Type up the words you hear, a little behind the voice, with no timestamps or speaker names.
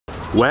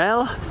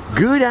Well,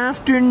 good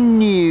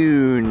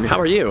afternoon. How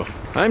are you?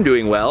 I'm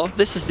doing well.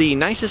 This is the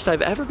nicest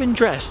I've ever been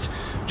dressed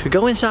to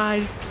go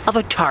inside of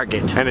a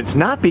Target. And it's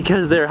not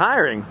because they're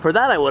hiring. For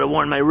that I would have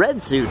worn my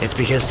red suit. It's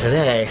because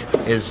today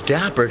is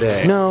Dapper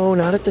Day. No,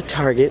 not at the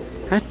Target.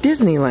 At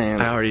Disneyland.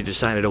 I already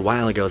decided a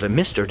while ago that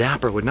Mr.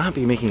 Dapper would not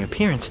be making an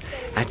appearance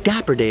at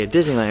Dapper Day at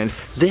Disneyland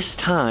this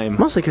time.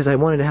 Mostly because I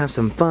wanted to have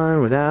some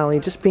fun with Allie,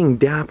 just being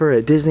dapper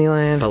at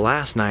Disneyland. But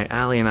last night,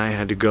 Allie and I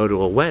had to go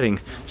to a wedding,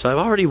 so I've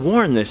already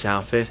worn this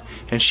outfit,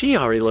 and she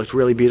already looked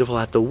really beautiful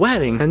at the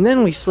wedding. And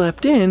then we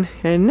slept in,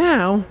 and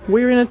now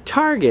we're in a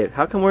Target.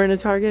 How come we're in a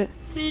Target?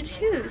 We need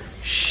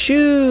shoes.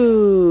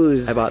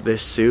 Shoes! I bought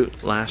this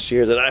suit last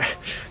year that I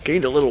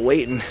gained a little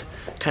weight and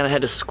kind of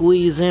had to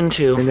squeeze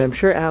into. And I'm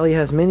sure Allie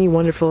has many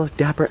wonderful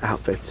dapper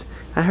outfits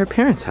at her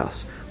parents'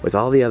 house with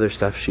all the other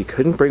stuff she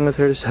couldn't bring with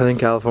her to Southern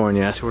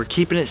California. So we're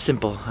keeping it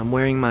simple. I'm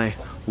wearing my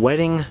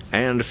wedding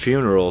and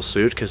funeral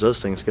suit because those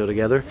things go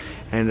together.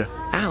 And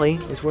Allie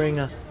is wearing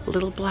a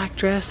little black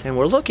dress, and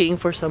we're looking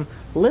for some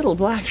little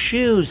black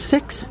shoes.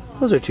 6?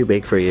 Those are too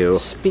big for you.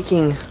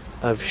 Speaking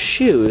of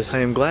shoes, I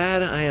am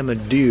glad I am a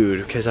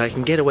dude because I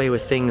can get away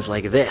with things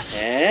like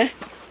this.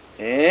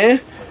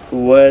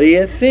 What do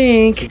you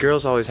think? The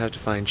girls always have to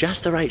find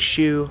just the right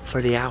shoe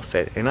for the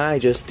outfit, and I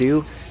just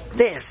do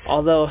this.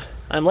 Although,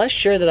 I'm less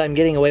sure that I'm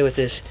getting away with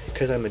this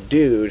because I'm a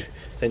dude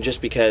than just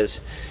because,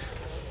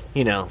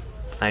 you know,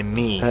 I'm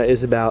me. That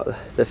is about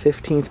the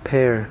 15th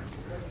pair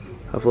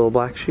of little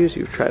black shoes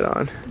you've tried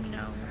on.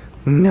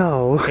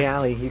 No. Hey,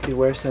 Allie, you could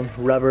wear some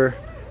rubber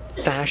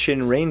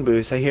fashion rain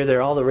boots. I hear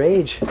they're all the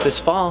rage this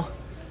fall.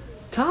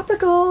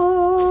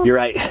 Topical. You're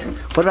right.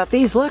 What about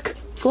these? Look,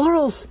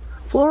 florals.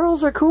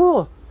 Florals are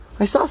cool.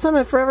 I saw some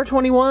at Forever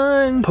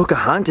 21.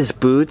 Pocahontas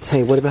boots.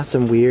 Hey, what about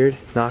some weird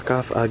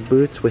knockoff Ugg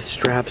boots with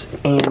straps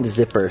and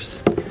zippers?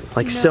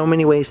 Like so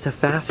many ways to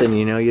fasten,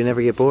 you know, you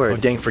never get bored. Oh,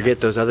 dang, forget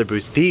those other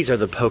boots. These are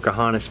the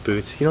Pocahontas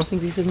boots. You don't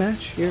think these would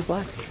match? You're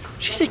black.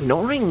 She's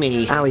ignoring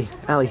me. Allie,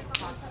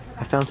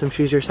 I found some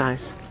shoes your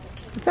size.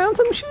 I found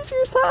some shoes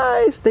your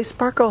size. They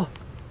sparkle.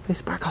 They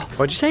sparkle.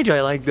 What'd you say? Do I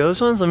like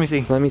those ones? Let me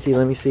see. Let me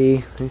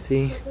see.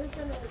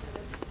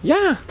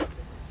 Yeah.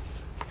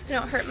 So they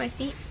don't hurt my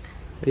feet.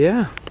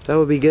 Yeah, that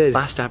would be good.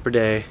 Last Dapper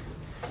Day,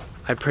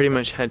 I pretty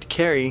much had to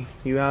carry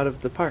you out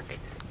of the park.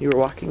 You were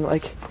walking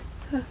like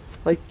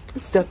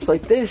steps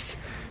like this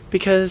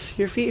because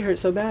your feet hurt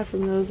so bad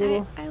from those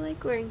little... I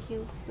like wearing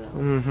heels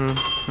though.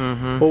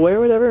 Well,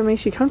 wear whatever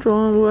makes you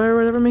comfortable and wear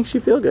whatever makes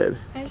you feel good.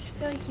 I just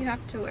feel like you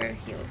have to wear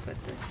heels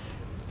with this.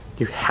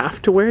 You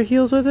have to wear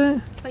heels with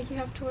it? Like you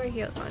have to wear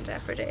heels on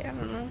Dapper Day, I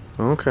don't know.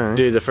 Okay.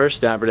 Dude, the first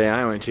Dapper Day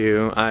I went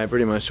to, I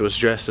pretty much was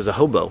dressed as a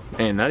hobo,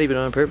 and not even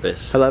on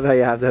purpose. I love how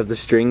you have to have the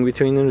string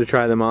between them to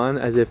try them on,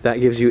 as if that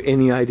gives you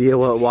any idea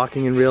what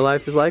walking in real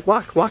life is like.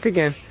 Walk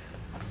again.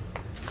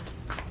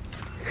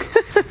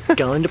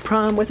 Going to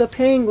prom with a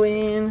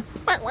penguin.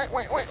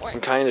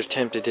 I'm kind of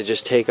tempted to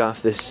just take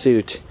off this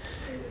suit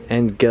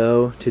and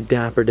go to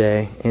Dapper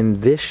Day in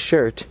this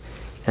shirt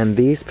and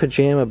these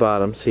pajama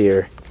bottoms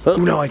here. Oh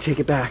no, I take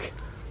it back.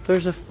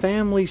 There's a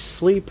family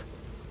sleep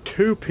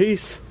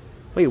two-piece.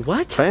 Wait,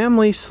 what?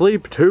 Family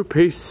sleep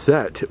two-piece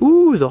set.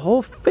 Ooh, the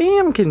whole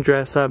fam can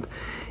dress up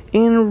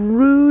in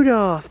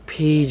Rudolph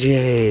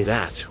PJs.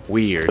 That's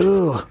weird.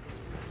 Ooh,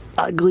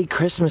 ugly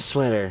Christmas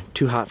sweater.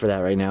 Too hot for that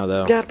right now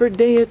though. Dapper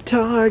Day at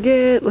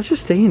Target. Let's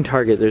just stay in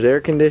Target. There's air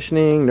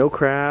conditioning, no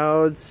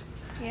crowds.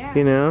 Yeah.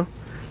 You know,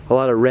 a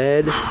lot of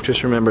red.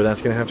 Just remember,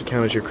 that's gonna have to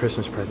count as your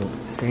Christmas present.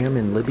 Sam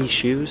and Libby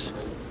shoes.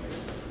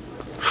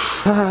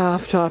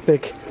 Off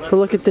topic, but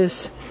look at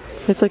this.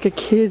 It's like a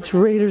kid's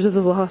Raiders of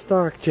the Lost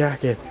Ark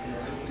jacket.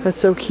 That's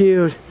so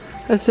cute.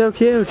 That's so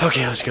cute.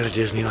 Okay, let's go to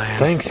Disneyland.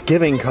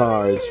 Thanksgiving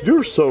cards.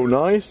 You're so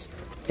nice.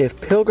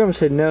 If pilgrims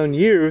had known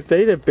you,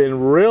 they'd have been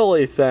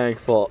really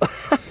thankful.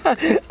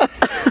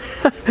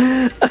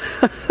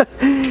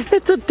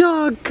 It's a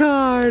dog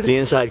card. The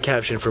inside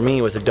caption for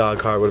me with the dog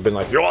card would have been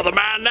like, "You're the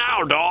man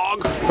now,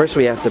 dog." First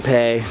we have to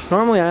pay.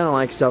 Normally I don't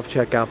like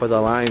self-checkout, but the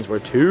lines were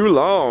too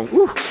long.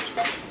 Woo.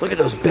 Look at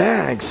those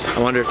bags. I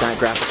wonder if that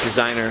graphic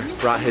designer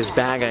brought his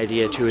bag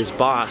idea to his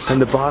boss.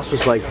 And the boss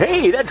was like,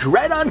 "Hey, that's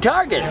right on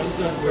target."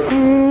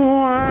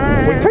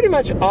 We pretty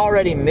much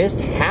already missed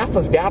half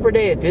of Dapper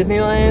Day at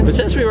Disneyland. But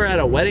since we were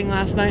at a wedding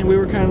last night, we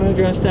were kind of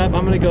dressed up.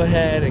 I'm gonna go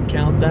ahead and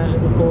count that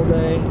as a full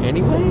day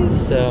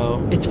anyways,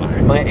 so it's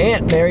fine. My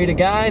aunt married a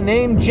guy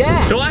named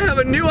Jack. So I have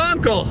a new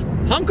uncle.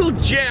 Uncle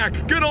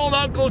Jack. Good old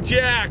Uncle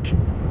Jack.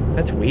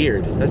 That's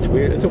weird. That's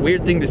weird. That's a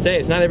weird thing to say.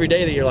 It's not every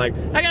day that you're like,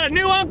 I got a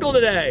new uncle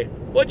today.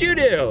 What'd you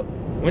do?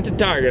 Went to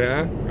Target,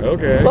 huh?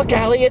 Okay. Look,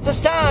 Allie, it's a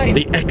sign.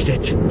 The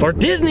exit for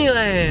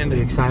Disneyland. Are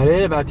you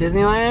excited about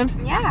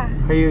Disneyland? Yeah.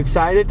 Are you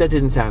excited? That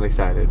didn't sound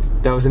excited.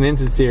 That was an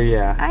insincere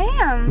yeah. I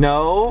am.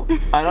 No,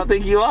 I don't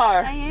think you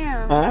are. I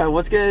am.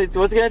 What's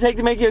gonna take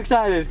to make you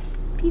excited?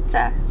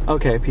 Pizza.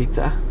 Okay,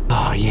 pizza.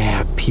 Oh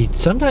yeah, pizza.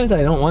 Sometimes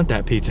I don't want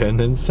that pizza, and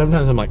then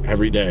sometimes I'm like,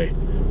 every day.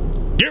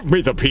 Give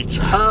me the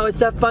pizza. Oh, it's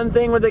that fun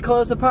thing where they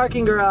close the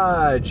parking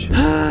garage.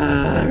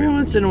 Every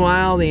once in a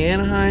while, the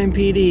Anaheim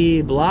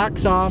PD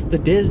blocks off the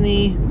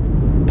Disney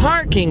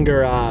parking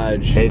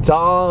garage. It's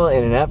all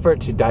in an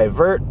effort to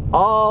divert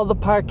all the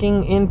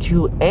parking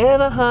into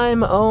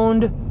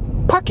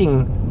Anaheim-owned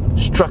parking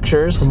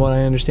structures. From what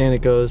I understand,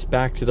 it goes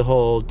back to the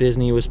whole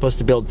Disney was supposed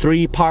to build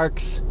 3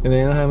 parks, and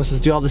then Anaheim was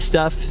supposed to do all this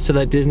stuff so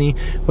that Disney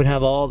would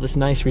have all this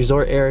nice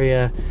resort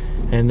area,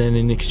 and then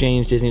in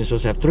exchange Disney was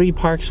supposed to have 3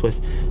 parks so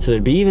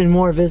there'd be even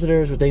more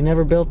visitors, but they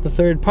never built the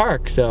 3rd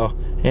park. So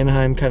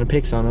Anaheim kind of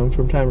picks on them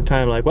from time to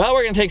time, like, well,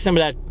 we're gonna take some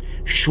of that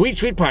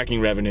sweet parking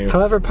revenue.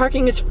 However,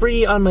 parking is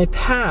free on my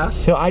pass,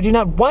 so I do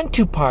not want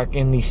to park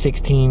in the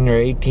 $16 or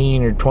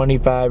 $18 or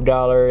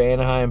 $25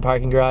 Anaheim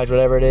parking garage,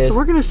 whatever it is. So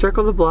we're gonna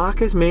circle the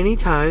block as many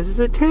times as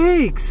it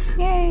takes.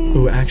 Yay.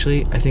 Ooh,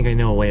 actually, I think I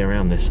know a way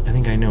around this. I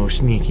think I know a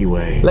sneaky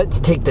way. Let's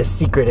take the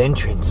secret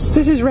entrance.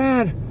 This is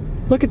rad.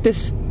 Look at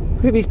this.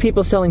 Look at these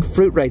people selling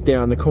fruit right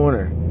there on the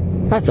corner.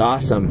 That's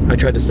awesome. I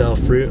tried to sell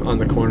fruit on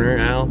the corner,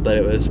 Al, but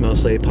it was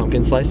mostly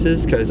pumpkin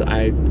slices because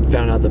I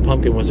found out the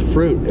pumpkin was a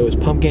fruit. It was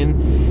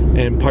pumpkin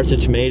and parts of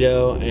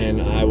tomato,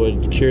 and I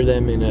would cure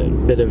them in a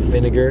bit of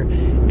vinegar,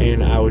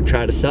 and I would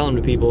try to sell them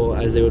to people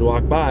as they would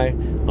walk by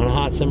on a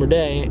hot summer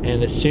day,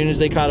 and as soon as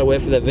they caught a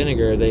whiff of that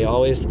vinegar, they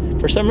always,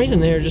 for some reason,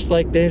 they just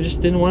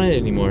didn't want it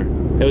anymore.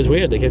 It was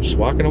weird. They kept just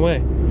walking away.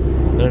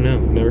 I don't know.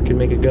 Never could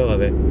make a go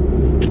of it.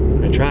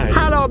 I tried.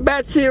 Hello,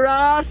 Betsy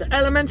Ross,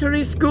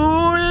 elementary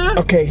school.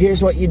 Okay,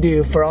 here's what you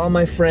do for all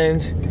my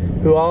friends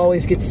who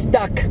always get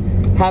stuck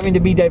having to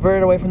be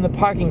diverted away from the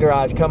parking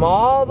garage. Come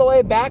all the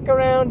way back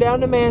around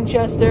down to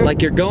Manchester.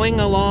 Like you're going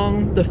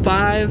along the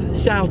 5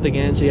 south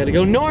again, so you gotta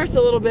go north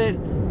a little bit,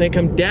 then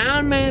come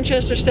down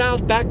Manchester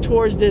South back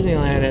towards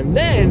Disneyland,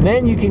 and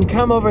then you can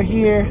come over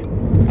here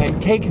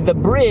and take the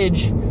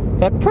bridge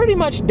that pretty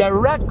much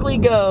directly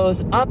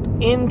goes up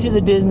into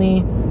the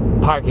Disney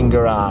parking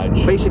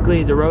garage.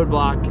 Basically, the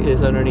roadblock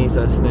is underneath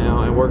us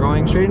now, and we're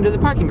going straight into the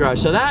parking garage.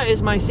 So that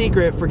is my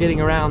secret for getting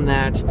around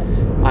that.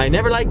 I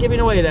never like giving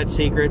away that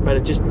secret, but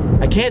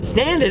I can't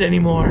stand it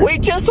anymore. We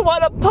just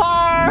want to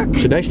park!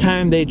 So next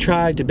time they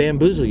try to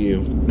bamboozle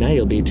you, now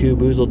you'll be too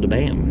boozled to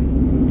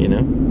bam, you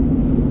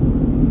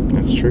know?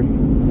 That's true.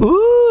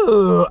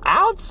 Ooh,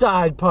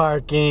 outside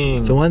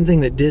parking. So one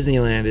thing that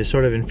Disneyland is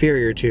sort of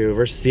inferior to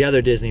versus the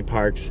other Disney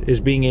parks is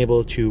being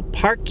able to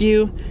park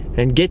you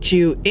and get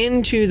you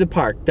into the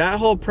park. That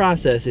whole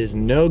process is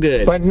no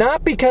good. But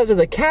not because of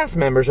the cast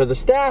members or the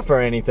staff or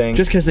anything.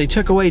 Just because they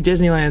took away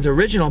Disneyland's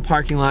original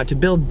parking lot to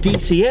build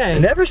DCN.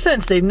 And ever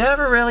since, they've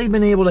never really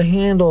been able to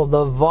handle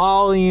the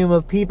volume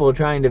of people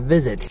trying to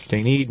visit.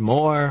 They need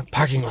more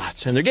parking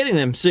lots, and they're getting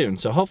them soon,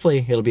 so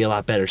hopefully it'll be a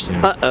lot better soon.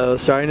 Uh-oh,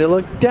 starting to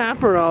look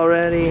dapper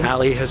already.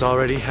 Allie has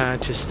already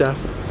had to stuff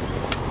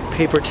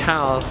paper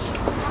towels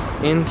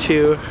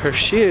into her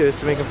shoes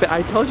to make them fit.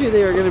 I told you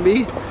they were gonna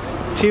be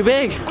too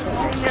big.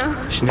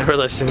 No. She never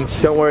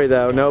listens. Don't worry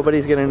though,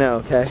 nobody's gonna know,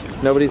 okay?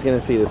 Nobody's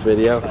gonna see this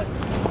video.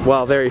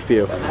 Well, very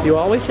few. You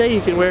always say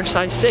you can wear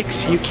size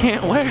 6. You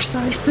can't wear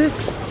size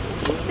 6.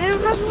 They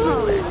don't have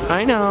smaller.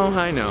 I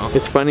know.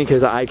 It's funny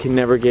because I can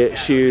never get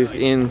shoes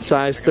in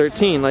size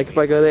 13. Like if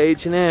I go to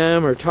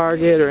H&M or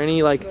Target or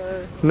any like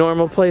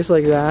normal place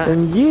like that.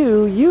 And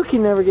you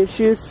can never get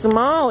shoes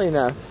small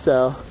enough,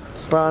 so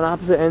we're on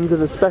opposite ends of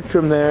the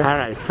spectrum there. All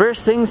right,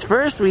 first things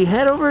first, we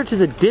head over to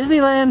the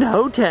Disneyland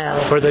Hotel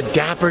for the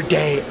Dapper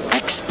Day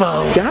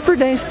Expo. Dapper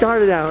Day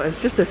started out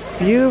as just a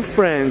few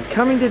friends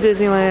coming to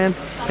Disneyland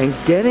and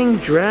getting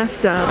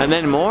dressed up. And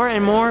then more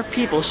and more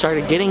people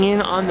started getting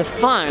in on the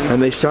fun.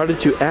 And they started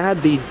to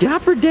add the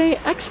Dapper Day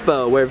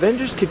Expo, where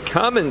vendors could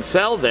come and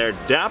sell their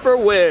Dapper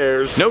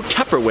wares. No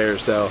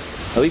Tupperwares though.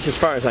 At least as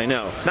far as I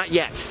know. Not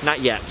yet.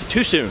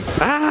 Too soon.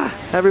 Ah,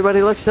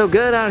 everybody looks so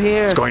good out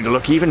here. It's going to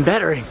look even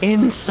better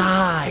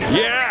inside.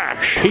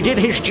 Yes! He did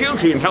his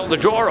duty and held the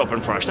door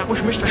open for us. That was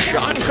Mr.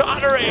 Sean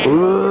Connery.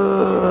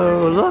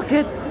 Ooh, look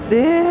at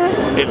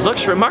this. It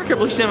looks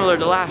remarkably similar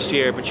to last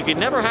year, but you can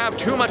never have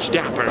too much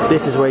Dapper.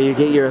 This is where you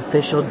get your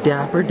official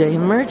Dapper Day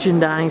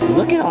merchandise.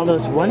 Look at all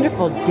those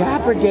wonderful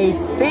Dapper Day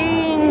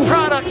things.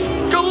 Products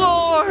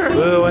galore!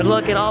 Ooh, and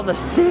look at all the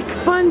sick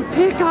fun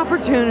pick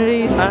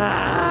opportunities.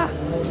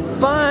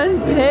 Fun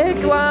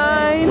pick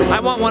line. I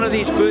want one of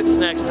these booths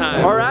next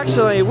time. Or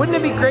actually, wouldn't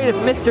it be great if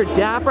Mr.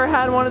 Dapper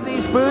had one of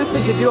these booths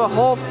and could do a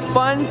whole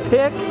fun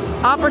pick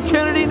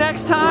opportunity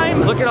next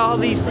time? Look at all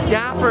these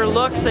Dapper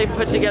looks they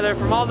put together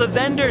from all the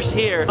vendors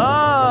here.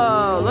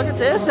 Oh, look at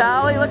this,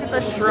 Allie. Look at the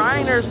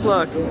Shriners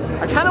look.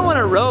 I kind of want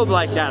a robe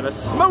like that, a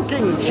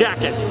smoking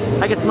jacket.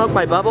 I could smoke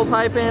my bubble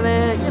pipe in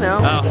it, you know.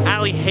 Oh,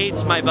 Allie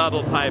hates my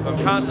bubble pipe. I'm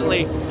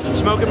constantly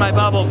smoking my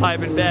bubble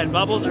pipe in bed.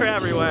 Bubbles are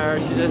everywhere.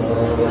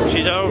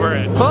 She's over it.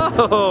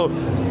 Whoa,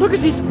 look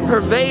at these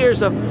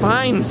purveyors of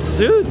fine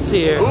suits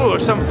here. Ooh,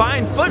 some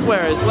fine footwear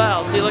as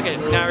well. See, look at,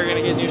 now we're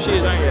gonna get new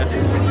shoes, aren't you?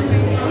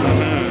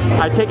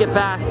 I take it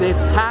back. They've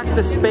packed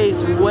the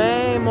space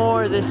way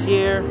more this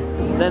year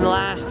than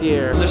last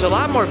year. There's a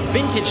lot more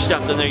vintage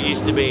stuff than there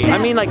used to be. I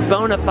mean like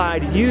bona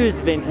fide used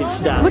vintage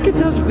stuff. Look at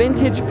those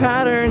vintage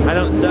patterns. I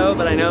don't sew,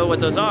 but I know what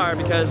those are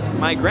because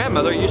my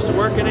grandmother used to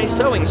work in a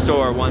sewing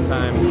store one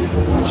time.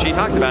 She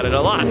talked about it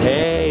a lot.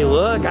 Hey,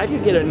 look, I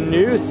could get a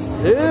new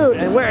suit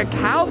and wear a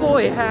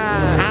cowboy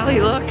hat. Allie,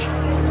 look,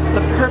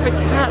 the perfect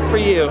hat for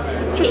you.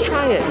 Just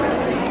try it.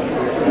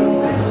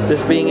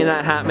 Does being in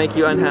that hat make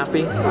you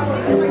unhappy?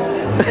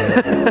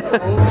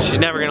 She's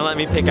never gonna let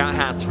me pick out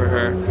hats for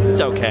her. It's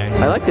okay.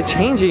 I like the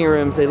changing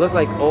rooms. They look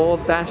like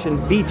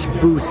old-fashioned beach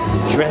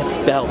booths. Dress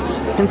belts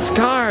and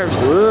scarves.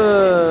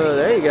 Whoa,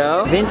 there you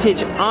go.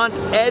 Vintage Aunt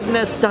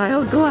Edna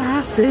style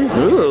glasses.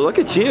 Ooh, look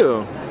at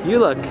you. You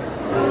look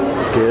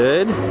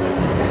good.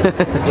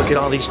 Look at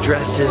all these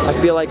dresses. I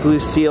feel like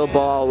Lucille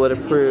Ball would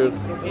approve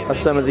of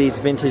some of these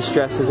vintage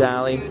dresses,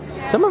 Allie.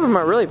 Some of them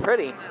are really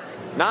pretty.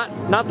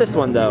 Not this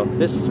one though.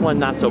 This one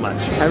not so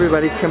much.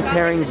 Everybody's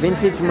comparing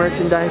vintage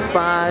merchandise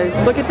buys.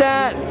 Look at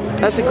that.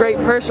 That's a great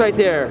purse right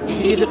there. You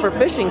use it for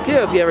fishing too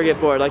if you ever get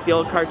bored, like the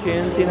old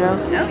cartoons, you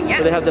know? Oh yeah.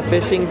 Where they have the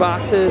fishing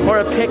boxes or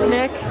a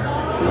picnic.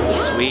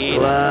 Sweet.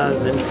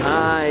 Gloves and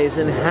ties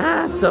and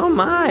hats. Oh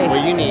my.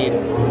 What you need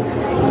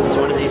is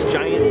one of these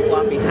giant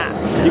floppy hats.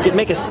 You could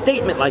make a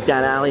statement like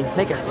that, Allie.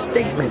 Make a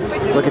statement.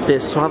 Look at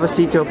this.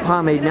 Suavecito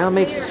pomade now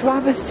makes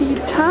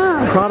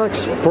Suavecita.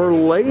 Products for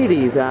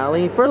ladies,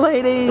 Allie. For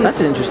ladies. That's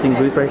an interesting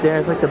booth right there.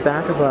 It's like the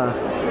back of a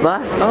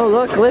bus. Oh,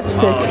 look,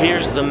 lipstick. Oh,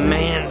 here's the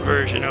man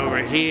version over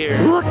here.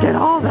 Look at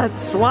all that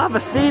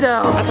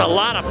Suavecito. That's a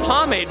lot of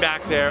pomade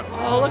back there.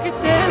 Oh, look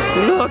at this.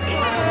 Look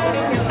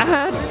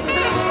at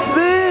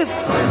this.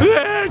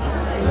 They're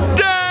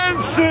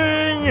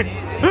dancing.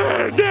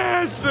 They're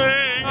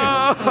dancing.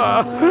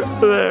 Oh,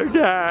 they're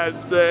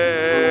dancing.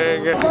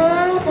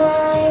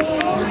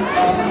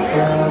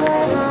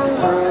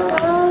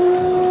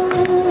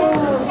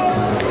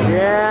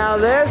 Yeah,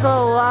 there's a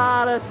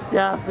lot of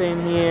stuff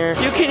in here.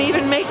 You can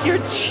even make your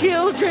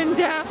children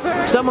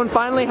dapper. Someone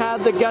finally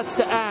had the guts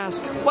to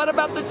ask, what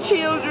about the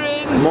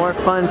children? More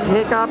fun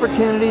pick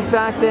opportunities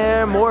back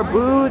there, more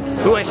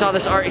booths. Ooh, I saw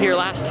this art here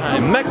last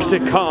time.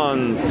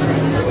 Mexicans.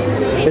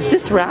 Is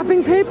this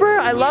wrapping paper?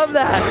 I love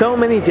that. So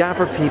many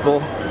dapper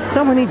people.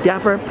 So many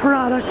dapper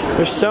products.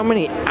 There's so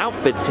many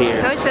outfits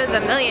here. Coach was a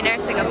millionaire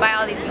so he could buy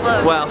all these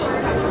clothes. Well,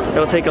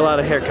 it'll take a lot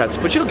of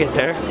haircuts, but you'll get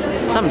there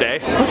someday.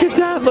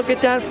 Look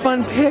at that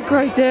fun pick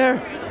right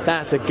there.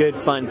 That's a good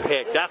fun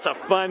pick. That's a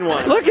fun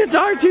one. Look, it's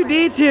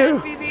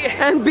R2-D2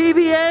 and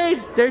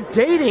BB-8. They're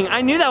dating.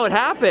 I knew that would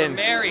happen.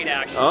 Married,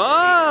 actually.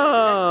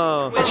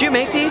 Oh. Did you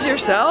make these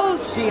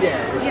yourselves? She did.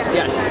 Yeah.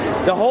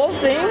 Yes. The whole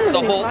thing?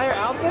 The whole entire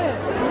outfit?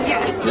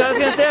 Yes. I was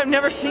gonna say, I've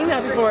never seen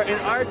that before. An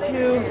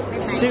R2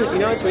 suit. You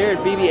know what's weird?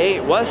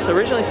 BB-8 was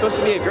originally supposed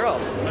to be a girl.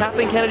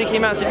 Kathleen Kennedy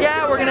came out and said,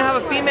 yeah, we're gonna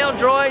have a female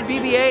droid,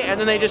 BB-8, and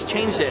then they just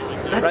changed it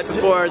right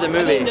before the movie.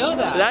 I didn't know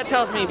that. So that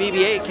tells me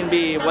BB-8 can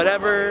be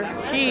whatever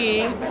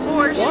he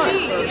Or wants.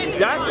 she.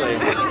 Exactly.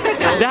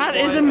 That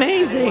is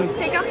amazing.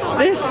 Take out the light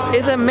This bulb.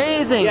 is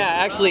amazing. Yeah,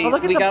 actually, Oh,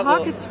 look at we the got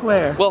pocket little,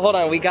 square. Well, hold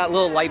on. We got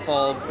little light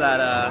bulbs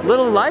that,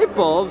 Little light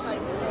bulbs?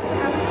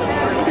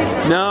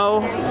 No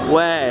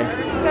way.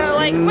 So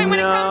like when it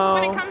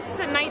No. comes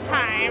to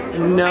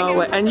nighttime. No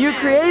way. And you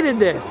created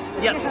this.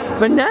 yes,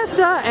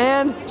 Vanessa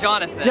and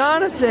Jonathan.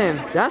 Jonathan.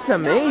 That's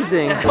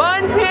amazing.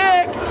 Fun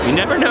pick. You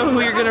never know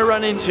who you're gonna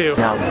run into.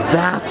 Now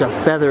that's a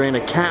feather in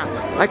a cap.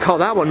 I call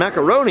that one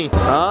macaroni.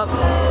 Up,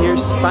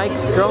 here's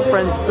Spike's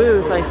girlfriend's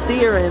booth. I see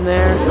her in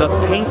there. The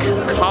pink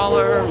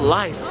collar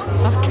life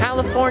of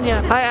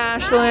California. Hi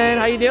Ashlyn,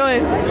 how you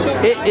doing?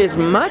 It is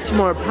much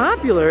more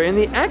popular in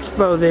the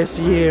expo this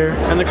year.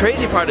 And the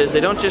crazy part is they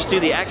don't just do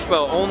the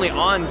expo only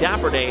on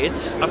Dapper Day.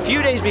 It's a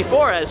few days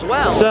before as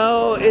well.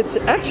 So it's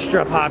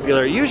extra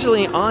popular.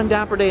 Usually on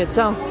Dapper Day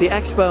itself, the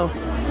expo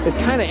is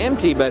kind of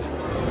empty, but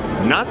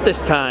not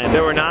this time.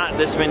 There were not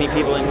this many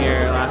people in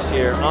here last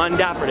year on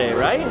Dapper Day,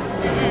 right?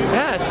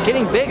 Yeah, it's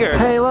getting bigger.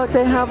 Hey, look,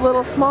 they have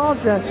little small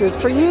dresses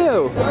for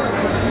you.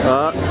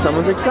 Oh,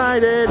 someone's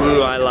excited.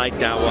 Ooh, I like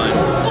that one.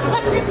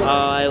 Oh,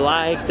 I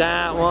like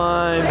that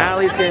one.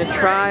 Allie's gonna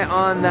try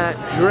on that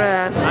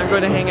dress. I'm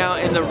gonna hang out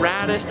in the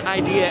raddest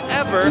idea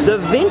ever. The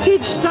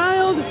vintage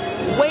styled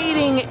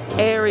waiting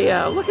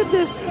area. Look at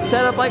this,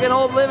 set up like an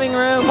old living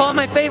room. Oh,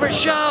 my favorite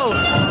show.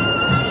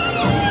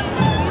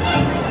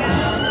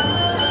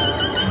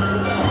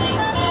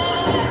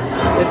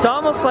 It's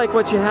almost like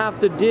what you have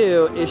to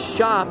do is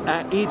shop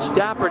at each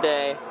Dapper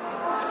Day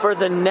for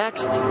the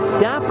next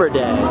Dapper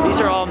Day. These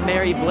are all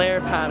Mary Blair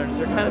patterns.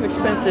 They're kind of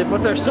expensive,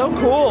 but they're so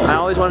cool. I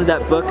always wanted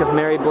that book of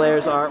Mary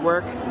Blair's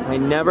artwork. I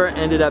never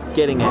ended up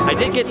getting it. I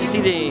did get to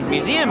see the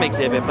museum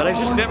exhibit, but I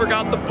just never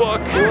got the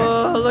book.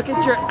 Whoa, look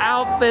at your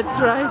outfits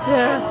right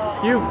there.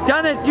 You've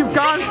done it. You've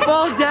gone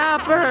full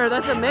Dapper.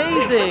 That's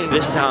amazing.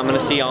 This is how I'm gonna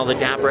see all the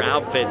Dapper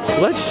outfits.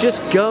 Let's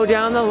just go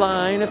down the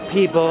line of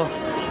people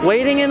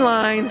waiting in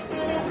line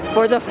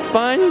for the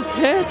fun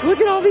pick.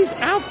 Look at all these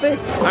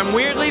outfits. I'm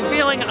weirdly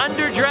feeling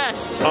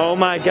underdressed. Oh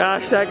my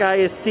gosh, that guy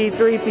is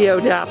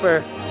C-3PO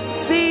Dapper.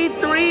 C-3PO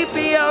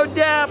 3PO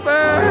Dapper.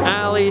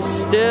 Allie's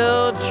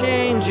still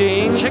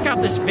changing. Check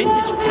out this vintage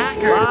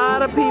Packard. A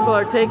lot of people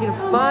are taking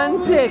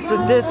fun pics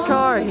with this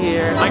car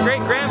here. My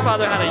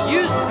great-grandfather had a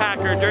used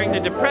Packard during the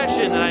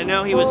Depression that I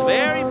know he was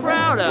very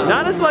proud of.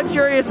 Not as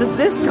luxurious as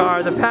this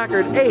car, the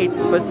Packard 8,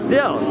 but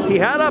still, he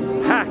had a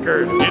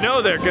Packard. You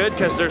know they're good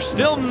because they're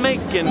still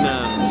making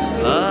them.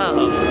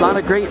 Oh. A lot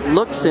of great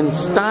looks and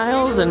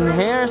styles and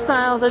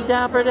hairstyles at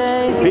Dapper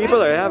Day.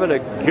 People are having a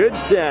good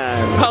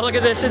time. Oh, look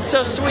at this, it's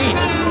so sweet.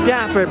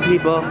 Dapper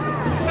people.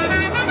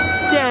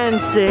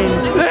 Dancing.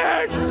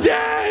 They're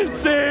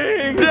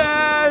dancing!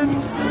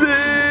 Dancing!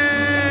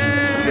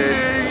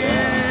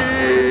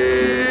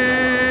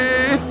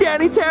 It's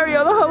Danny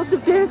Terrio, the host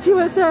of Dance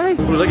USA.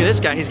 Ooh, look at this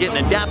guy, he's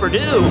getting a Dapper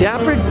Do.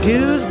 Dapper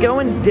Do's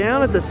going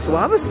down at the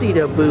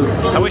Suavecito booth.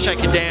 I wish I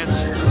could dance,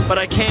 but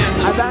I can't.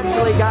 I've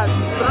actually got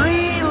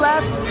 3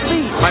 left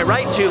feet. My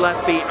right 2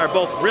 left feet are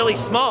both really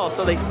small,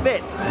 so they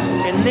fit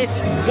in this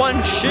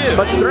one shoe.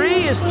 But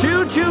 3 is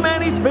too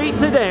many feet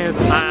to dance.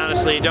 I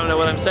honestly don't know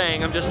what I'm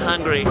saying. I'm just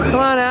hungry. Come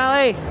on,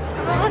 Allie.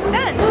 I'm almost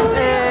done.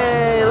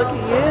 Hey, look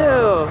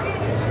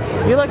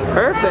at you. You look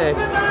perfect.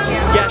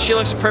 Yeah, she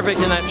looks perfect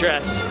in that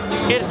dress.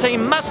 It's a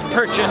must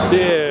purchase.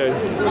 Dude,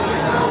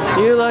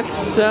 you look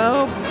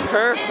so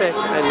perfect.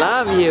 I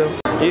love you.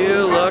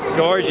 You look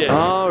gorgeous.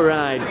 All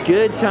right,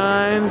 good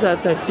times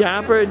at the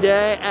Dapper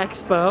Day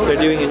Expo. They're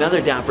doing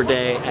another Dapper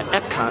Day at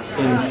Epcot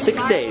in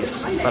 6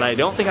 days, but I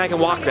don't think I can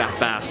walk that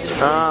fast.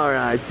 All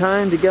right,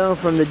 time to go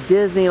from the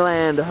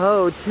Disneyland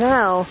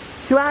Hotel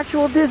to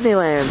actual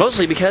Disneyland.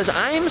 Mostly because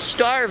I'm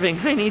starving.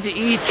 I need to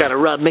eat. Gotta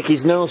rub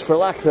Mickey's nose for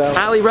luck, though.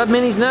 Allie, rub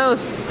Minnie's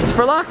nose. It's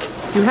for luck.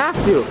 You have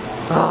to.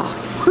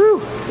 Oh.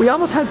 Whew, we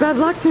almost had bad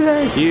luck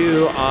today.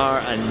 You are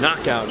a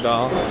knockout,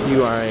 doll.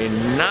 You are a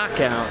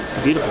knockout.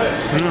 Beautiful.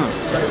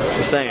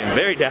 Just saying,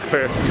 very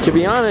dapper. To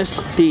be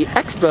honest, the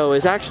expo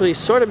is actually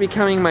sort of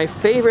becoming my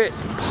favorite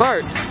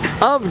part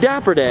of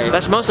Dapper Day.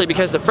 That's mostly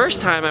because the first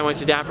time I went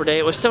to Dapper Day,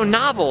 it was so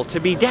novel to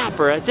be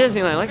dapper at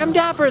Disneyland. Like, I'm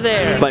dapper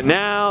there. But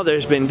now,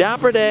 there's been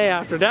Dapper Day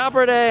after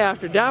Dapper Day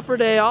after Dapper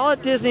Day, all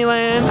at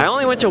Disneyland. I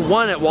only went to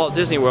one at Walt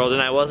Disney World,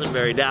 and I wasn't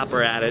very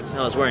dapper at it.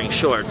 I was wearing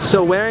shorts.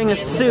 So wearing a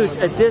suit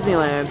at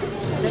Disneyland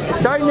is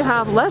starting to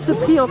have less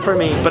appeal for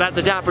me. But at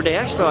the Dapper Day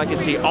Expo, I can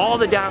see all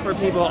the dapper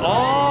people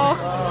all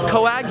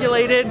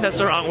coagulated, that's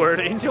the wrong word,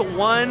 into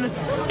one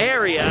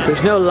area.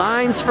 There's no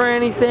lines for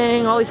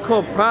anything, all these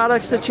cool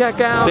products to check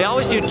out. They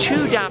always do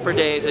 2 Dapper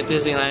Days at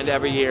Disneyland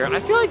every year. I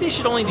feel like they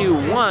should only do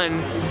one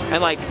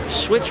and like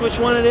switch which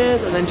one it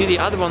is and then do the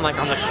other one like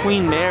on the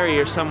Queen Mary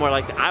or somewhere.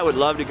 Like, I would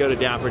love to go to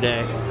Dapper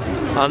Day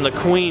on the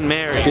Queen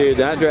Mary. Dude,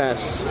 that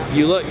dress,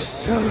 you look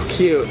so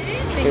cute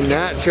in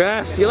that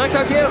dress. You look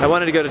so cute. I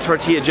wanted to go to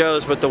Tortilla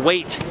Joe's, but the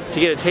wait to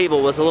get a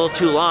table was a little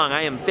too long.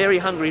 I am very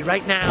hungry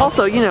right now.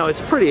 Also, you know,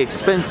 it's pretty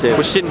expensive,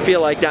 which didn't feel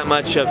like that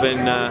much of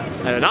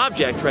an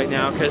object right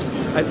now, because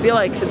I feel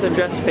like since I'm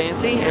dressed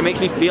fancy, it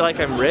makes me feel like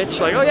I'm rich.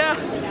 Like, oh yeah,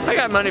 I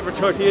got money for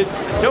tortillas.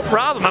 No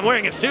problem, I'm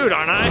wearing a suit,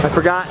 aren't I? I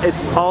forgot it's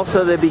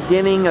also the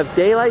beginning of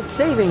Daylight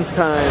Savings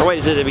Time. Oh wait,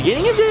 is it the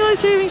beginning of Daylight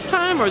Savings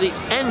Time or the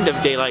end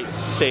of Daylight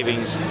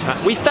Savings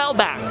Time? We fell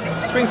back.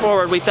 Spring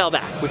forward, we fell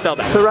back. We fell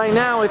back. So right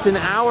now it's an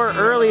hour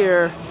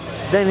earlier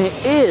than it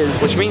is,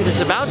 which means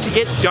it's about to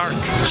get dark.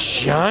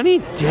 Johnny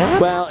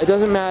Depp? Well, it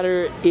doesn't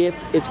matter if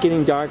it's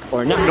getting dark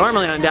or not.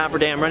 Normally on Dapper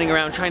Day, I'm running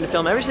around trying to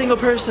film every single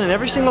person and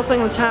every single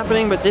thing that's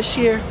happening, but this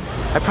year,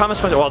 I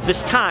promised myself, well,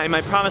 this time, I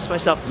promised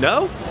myself,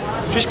 no,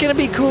 just gonna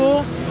be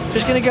cool,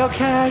 just gonna go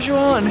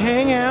casual and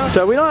hang out.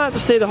 So we don't have to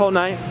stay the whole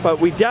night, but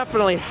we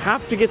definitely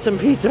have to get some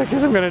pizza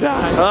because I'm gonna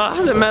die.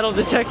 Oh, the metal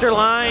detector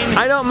line.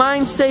 I don't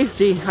mind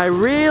safety, I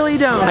really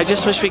don't. I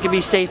just wish we could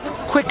be safe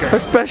quicker.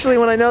 Especially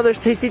when I know there's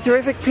tasty,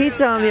 terrific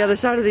pizza on the other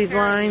side of these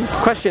lines.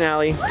 Question,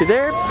 Allie, do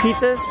their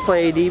pizzas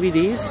play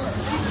DVDs?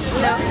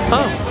 No.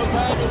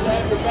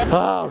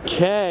 Oh.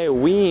 Okay,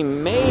 we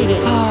made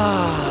it.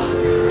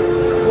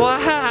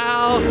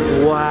 Wow.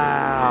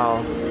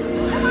 Wow.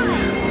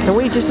 Can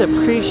we just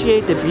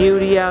appreciate the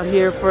beauty out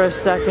here for a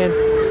second?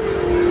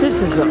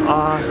 This is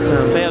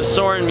awesome. They have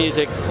Soarin'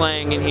 music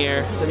playing in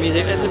here. The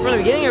music, is it from the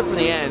beginning or from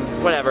the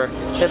end? Whatever.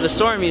 They have the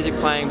Soarin' music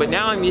playing, but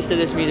now I'm used to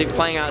this music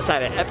playing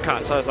outside at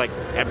Epcot. So I was like,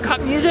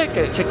 Epcot music? And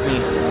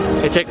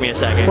it took me a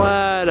second.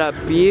 What a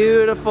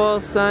beautiful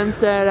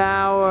sunset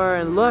hour.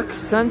 And look,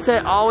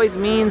 sunset always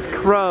means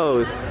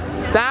crows.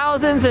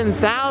 Thousands and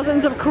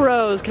thousands of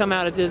crows come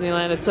out at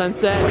Disneyland at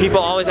sunset. People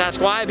always ask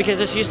why, because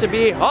this used to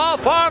be all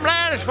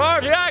farmland as far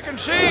as the eye can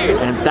see.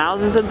 And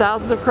thousands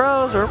of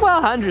crows, or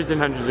well, hundreds and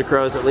hundreds of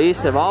crows at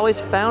least, have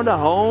always found a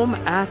home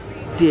at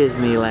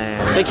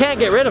Disneyland. They can't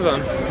get rid of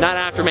them, not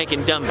after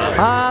making Dumbo.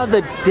 Ah,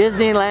 the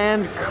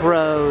Disneyland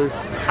crows.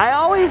 I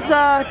always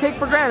take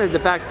for granted the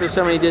fact that there's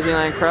so many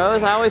Disneyland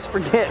crows. I always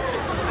forget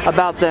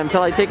about them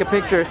until I take a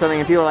picture or something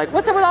and people are like,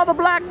 what's up with all the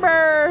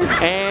blackbirds?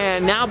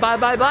 And now Bye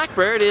Bye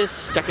Blackbird is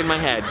stuck in my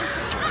head.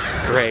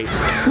 Great.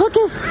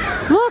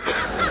 Look,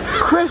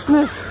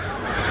 Christmas.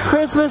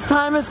 Christmas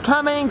time is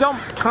coming. Don't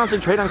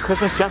concentrate on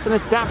Christmas, Justin,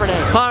 it's Dapper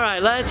Day. All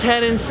right, let's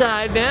head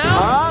inside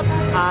now. Up.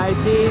 I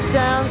see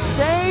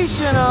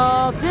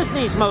sensational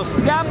Disney's most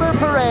dapper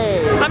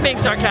parade. I'm being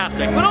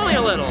sarcastic, but only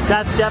a little.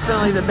 That's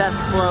definitely the best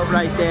float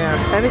right there.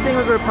 Anything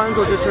with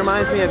Rapunzel just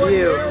reminds me of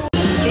you.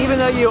 Even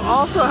though you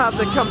also have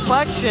the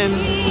complexion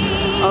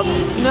of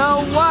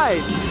Snow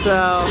White,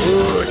 so.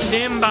 Ooh,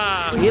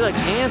 Simba. He looks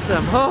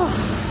handsome. Oh,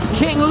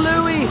 King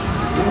Louie.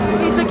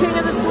 He's the king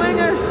of the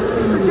swingers.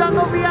 The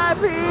Jungle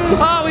VIP.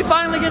 Oh, we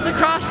finally get to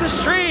cross the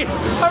street.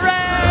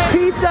 Hooray!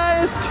 Pizza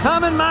is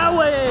coming my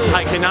way.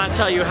 I cannot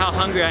tell you how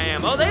hungry I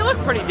am. Oh, they look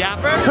pretty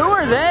dapper. Who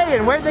are they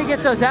and where'd they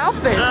get those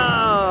outfits?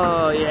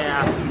 Oh,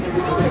 yeah.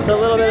 It's a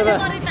little bit of a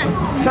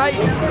tight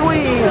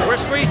squeeze. We're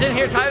squeezing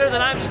here tighter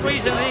than I'm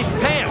squeezing these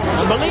pants.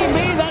 Believe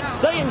me, that's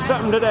saying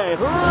something today.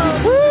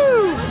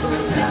 Woo!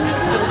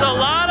 This is a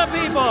lot of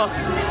people.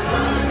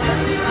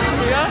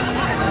 Yeah.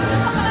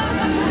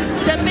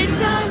 Stepping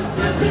time,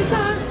 stepping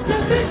time,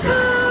 stepping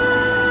time.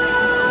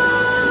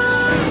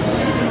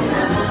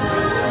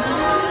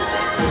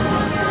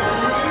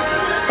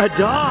 A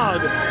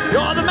dog.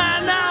 You're the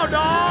man now,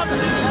 dog.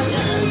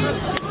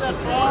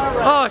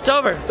 Oh, it's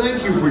over.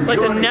 Thank you for joining. Like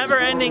the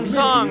never-ending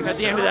song at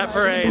the end of that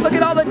parade. Look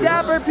at all the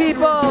dapper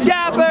people.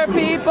 Dapper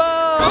people.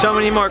 So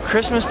many more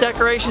Christmas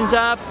decorations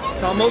up.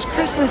 It's almost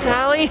Christmas,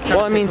 Allie.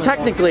 Well, I mean,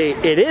 technically,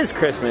 it is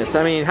Christmas.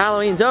 I mean,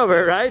 Halloween's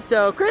over, right?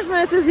 So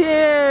Christmas is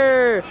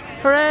here.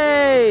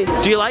 Hooray!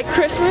 Do you like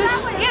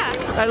Christmas? Yeah.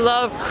 I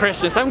love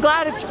Christmas. I'm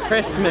glad it's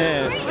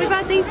Christmas. What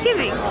about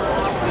Thanksgiving?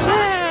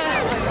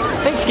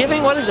 Yeah.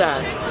 Thanksgiving? What is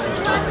that?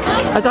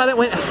 I thought it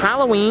went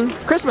Halloween,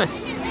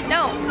 Christmas.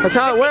 No. That's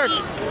how it works.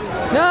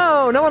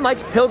 No, no one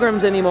likes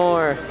pilgrims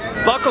anymore.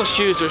 Buckle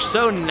shoes are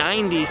so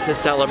 90s to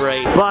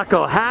celebrate.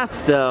 Buckle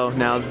hats though,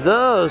 now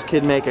those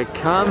could make a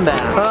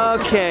comeback.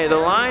 Okay, the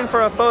line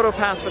for a photo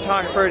pass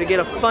photographer to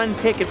get a fun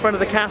pic in front of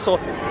the castle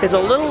is a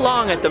little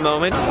long at the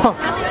moment. Oh,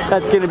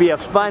 that's gonna be a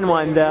fun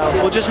one though.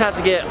 We'll just have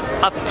to get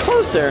up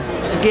closer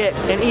to get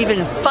an even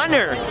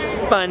funner,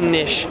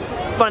 funnest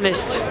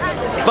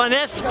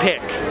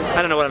pic.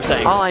 I don't know what I'm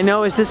saying. All I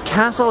know is this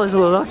castle is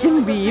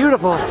looking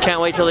beautiful.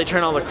 Can't wait till they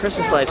turn all the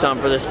Christmas lights on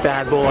for this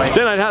bad boy.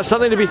 Then I'd have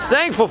something to be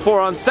thankful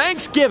for on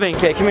Thanksgiving.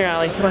 Okay, come here,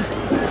 Allie. Come on.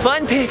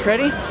 Fun pic.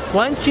 Ready?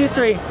 1, 2,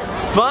 3.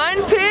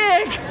 Fun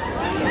pic.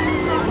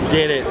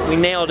 Did it. We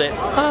nailed it.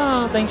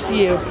 Oh, thanks to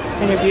you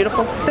and your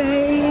beautiful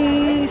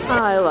face.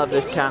 I love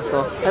this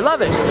castle. I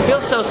love it. It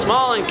feels so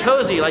small and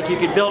cozy, like you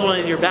could build one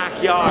in your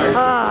backyard.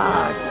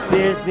 Ah,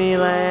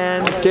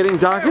 Disneyland. It's getting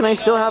dark and I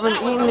still haven't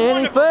eaten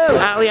any food.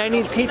 Allie, I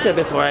need pizza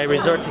before I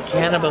resort to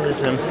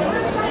cannibalism.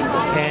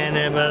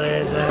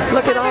 Cannibalism.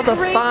 Look at all the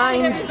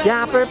fine,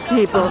 dapper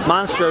people.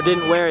 Monstro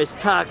didn't wear his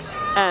tux,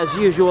 as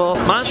usual.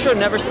 Monstro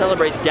never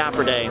celebrates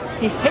Dapper Day.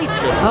 He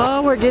hates it.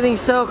 Oh, we're getting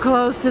so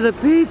close to the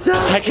pizza.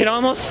 I can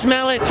almost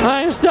smell it.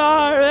 I'm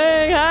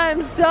starving.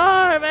 I'm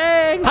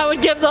starving. I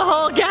would give the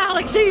whole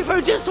galaxy for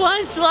just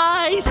one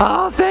slice.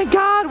 Oh, thank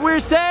God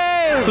we're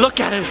saved. Look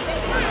at it.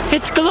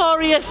 It's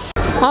glorious.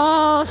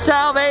 Oh,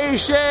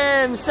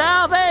 salvation!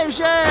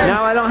 Salvation!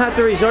 Now I don't have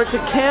to resort to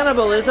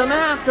cannibalism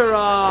after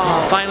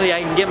all. Finally,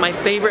 I can get my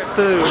favorite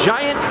food.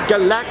 Giant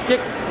galactic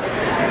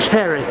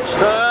carrot.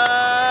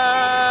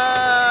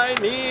 I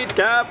need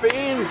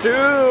caffeine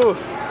too.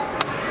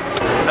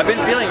 I've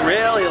been feeling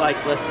really like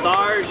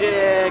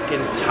lethargic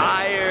and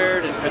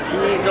tired and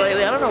fatigued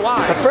lately. I don't know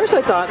why. At first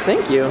I thought,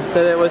 thank you,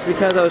 that it was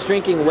because I was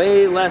drinking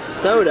way less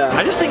soda.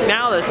 I just think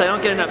now that I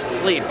don't get enough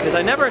sleep, because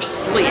I never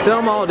sleep.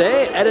 Film all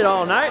day, edit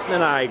all night, and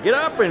then I get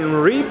up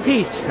and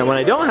repeat. And when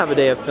I don't have a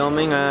day of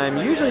filming, I'm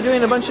usually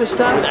doing a bunch of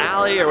stuff with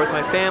Allie or with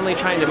my family,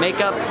 trying to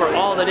make up for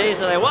all the days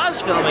that I was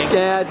filming.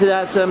 Add to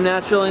that some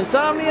natural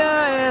insomnia,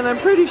 and I'm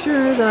pretty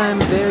sure that I'm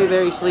very,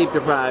 very sleep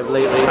deprived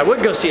lately. I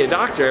would go see a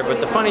doctor, but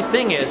the funny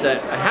thing is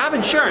that I have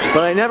insurance,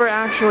 but I never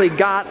actually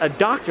got a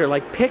doctor,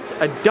 like picked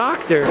a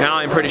doctor. Now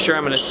I'm pretty sure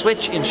I'm gonna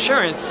switch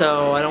insurance,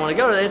 so I don't wanna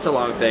go to that. It's a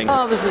long thing.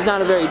 Oh, this is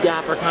not a very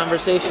dapper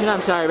conversation.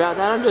 I'm sorry about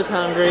that. I'm just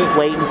hungry.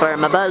 Waiting for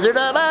my buzzer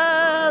to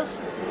buzz.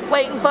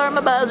 Waiting for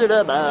my buzzer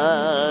to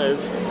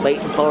buzz.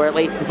 Waiting for it,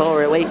 waiting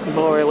for it, waiting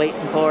for it,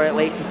 waiting for it,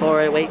 waiting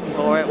for it, waiting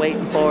for it,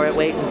 waiting for it,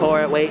 waiting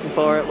for it, waiting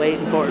for it,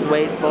 waiting for it,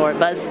 waiting for it,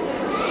 buzz.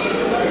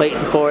 Waiting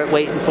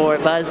for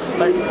it, buzz.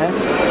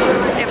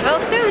 It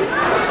will soon.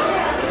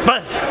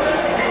 Buzz!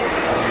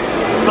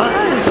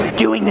 Buzz! You're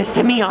doing this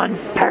to me on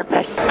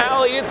purpose.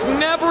 Allie, it's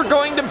never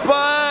going to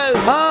buzz!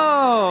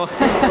 Oh!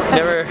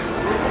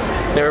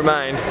 Never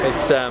mind.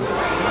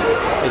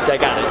 I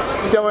got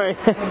it. Don't worry.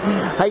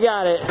 I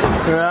got it.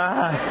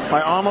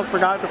 I almost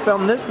forgot to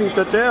film this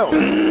pizza too.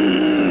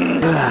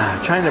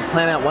 Trying to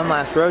plan out one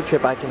last road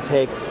trip I can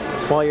take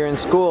while you're in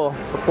school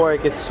before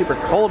it gets super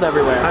cold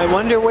everywhere. I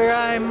wonder where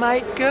I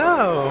might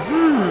go.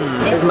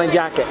 Here's my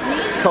jacket.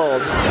 It's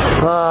cold.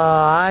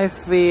 Oh, I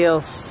feel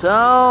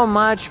so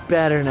much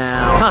better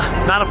now.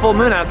 Not a full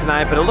moon out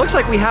tonight, but it looks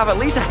like we have at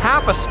least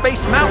half a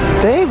Space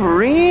Mountain. They've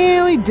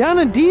really done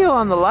a deal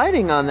on the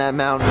lighting on that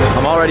mountain.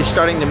 I'm already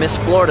starting to miss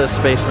Florida's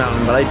Space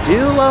Mountain, but I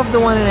do love the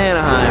one in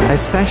Anaheim.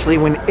 Especially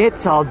when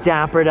it's all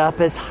dappered up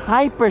as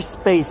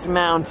Hyperspace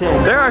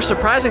Mountain. There are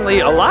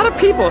surprisingly a lot of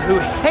people who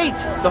hate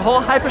the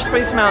whole Hyperspace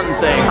Hyperspace Mountain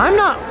thing. I'm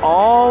not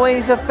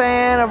always a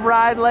fan of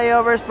ride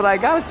layovers, but I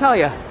gotta tell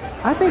you,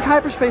 I think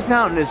Hyperspace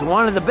Mountain is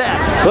one of the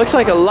best. Looks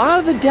like a lot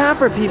of the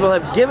Dapper people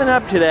have given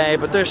up today,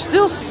 but there's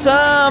still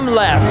some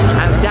left.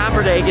 As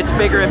Dapper Day gets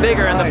bigger and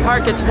bigger and the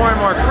park gets more and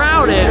more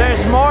crowded,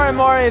 there's more and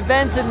more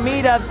events and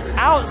meetups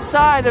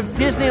outside of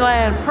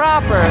Disneyland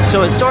proper.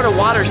 So it sort of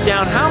waters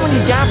down how many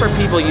Dapper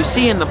people you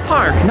see in the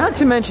park. Not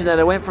to mention that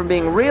it went from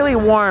being really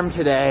warm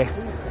today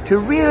to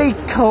really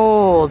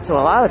cold, so a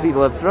lot of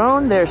people have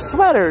thrown their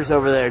sweaters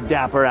over their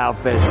Dapper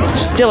outfits.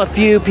 Still a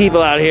few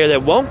people out here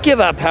that won't give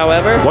up,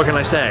 however. What can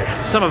I say?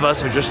 Some of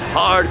us are just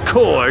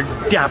hardcore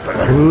Dapper.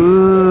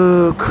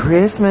 Ooh,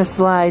 Christmas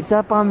lights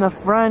up on the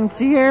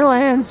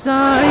Frontierland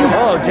sign.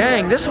 Oh,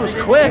 dang, this was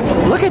quick.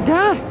 Look at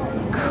that.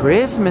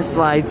 Christmas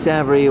lights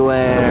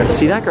everywhere.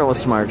 See, that girl was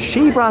smart.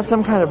 She brought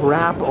some kind of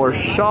wrap or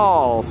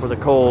shawl for the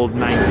cold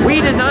night. We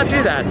did not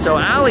do that, so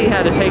Allie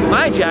had to take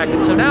my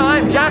jacket, so now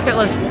I'm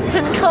jacketless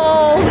and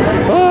cold.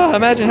 Oh,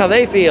 imagine how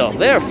they feel.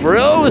 They're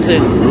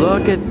frozen.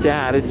 Look at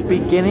that. It's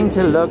beginning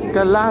to look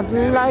a lot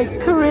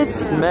like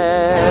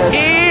Christmas.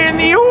 In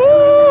the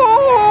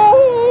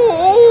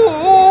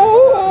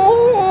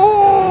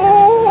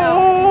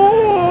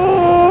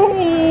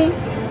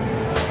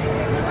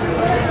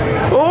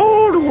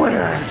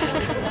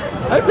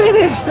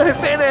I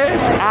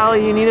finished.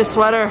 Allie, you need a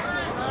sweater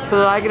so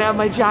that I can have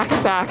my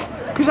jacket back,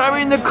 because I'm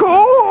in the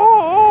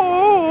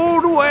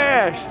cold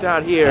west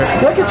out here.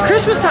 Look, it's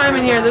Christmas time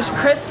in here. There's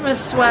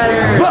Christmas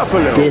sweaters.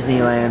 Buffalo.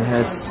 Disneyland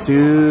has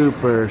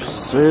super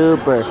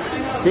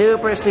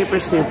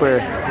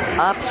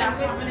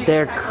upped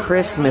their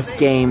Christmas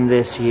game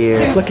this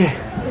year. Look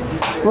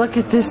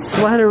at this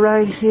sweater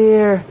right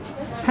here.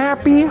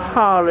 Happy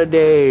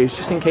holidays,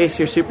 just in case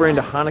you're super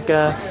into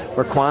Hanukkah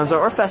or Kwanzaa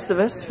or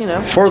Festivus, you know.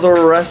 For the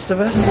rest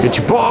of us, it's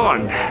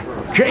Bond,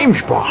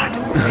 James Bond,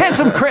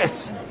 Handsome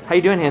Chris. How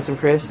you doing, Handsome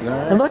Chris?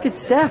 And look, it's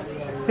Steph.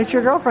 It's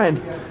your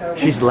girlfriend.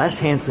 She's less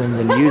handsome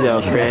than you,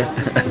 though,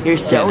 Chris. You're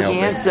so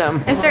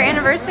handsome. It's their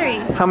anniversary.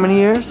 How many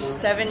years?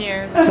 7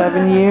 years.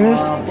 7 years?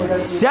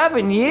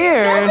 7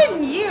 years?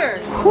 7 years.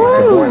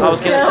 Whew. I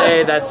was gonna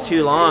say that's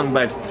too long,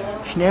 but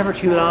it's never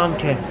too long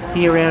to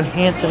be around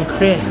Handsome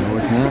Chris. No,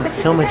 it's not.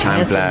 So much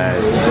Time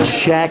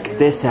flies. Check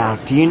this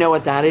out. Do you know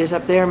what that is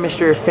up there,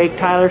 Mr. Fake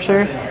Tyler,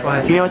 sir?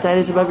 What? Do you know what that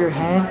is above your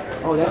head?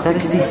 Oh, that's the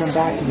canoe from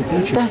Back to the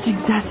Future.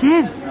 That's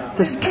it.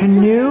 This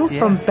canoe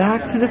from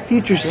Back to the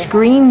Future.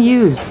 Screen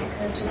used.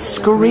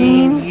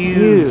 Screen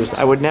used.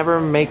 I would never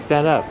make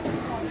that up.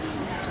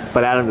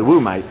 But Adam the Woo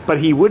might. But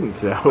he wouldn't,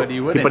 though. But he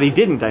wouldn't. But he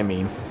didn't, I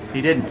mean.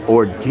 He didn't.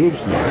 Or did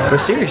he? But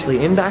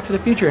seriously, in Back to the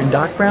Future, in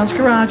Doc Brown's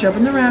garage, up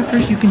in the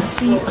rafters, you can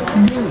see a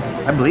canoe.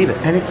 I believe it.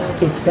 And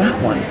it's that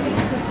one.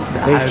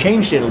 They've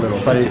changed it a little,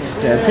 but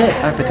that's it.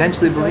 I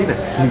potentially believe it.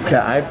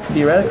 I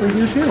theoretically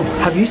do too.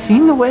 Have you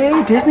seen the way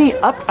Disney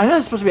upped? I know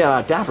it's supposed to be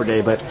about Dapper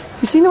Day, but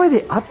you seen the way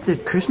they upped the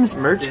Christmas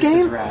merch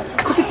game?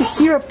 Look at the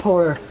syrup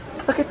pourer.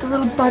 Look at the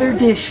little butter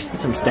dish.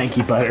 Some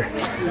stanky butter.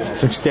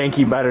 Some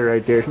stanky butter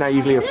right there. It's not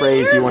usually a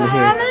phrase you want to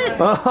hear.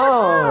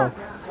 Oh,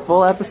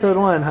 full episode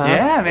 1, huh?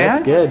 Yeah, man.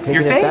 That's good.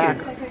 Taking it back.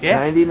 Yeah.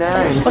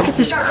 99. Look at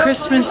this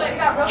Christmas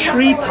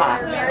tree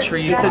pot. It's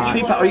a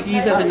tree pot, or you can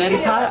use it as a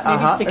neti pot.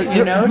 Maybe stick it in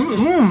your nose.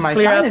 Just my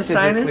clear out the sinuses are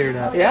sinus. cleared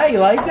up. Yeah, you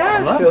like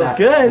that? Love Feels that.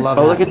 good. Love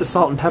Oh, that. look at the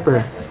salt and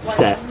pepper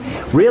set.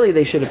 Really,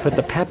 they should have put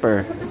the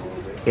pepper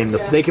in the.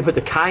 They could put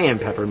the cayenne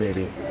pepper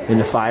maybe in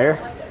the fire.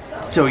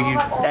 So you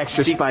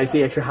Extra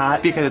spicy, extra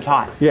hot. because it's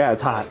hot. Yeah,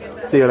 it's hot.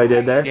 See what I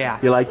did there? Yeah.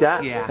 You like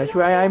that? Yeah. That's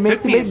why I make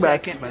Took the me a big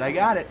bucks. second, but I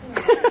got it.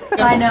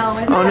 I know.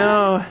 It's Oh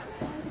no.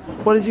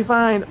 What did you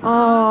find?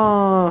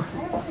 Oh,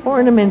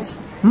 ornaments.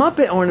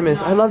 Muppet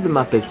ornaments. I love the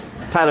Muppets.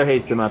 Tyler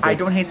hates the Muppets. I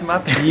don't hate the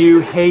Muppets.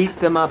 You hate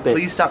the Muppets.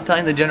 Please stop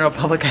telling the general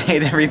public I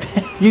hate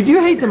everything. You do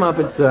hate the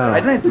Muppets, though. I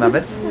don't hate the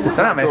Muppets. It's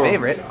not my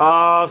favorite.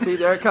 Oh, see,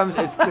 there it comes.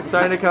 It's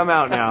starting to come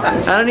out now.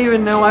 I don't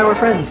even know why we're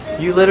friends.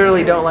 You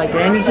literally don't like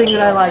anything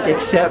that I like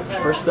except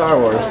for Star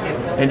Wars.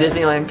 And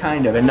Disneyland,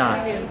 kind of, and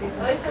Knott's.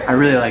 I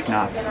really like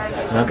knots.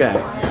 Okay.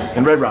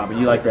 And Red Robin.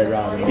 You like Red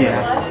Robin.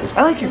 Yeah.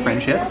 I like your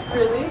friendship.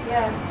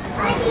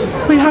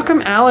 Wait, how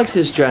come Alex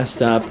is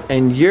dressed up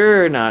and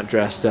you're not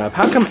dressed up?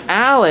 How come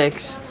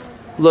Alex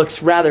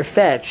looks rather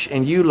fetch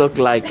and you look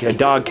like a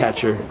dog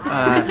catcher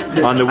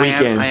on the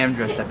weekends? I am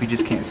dressed up. You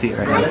just can't see it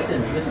right now.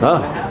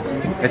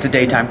 Oh, It's a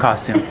daytime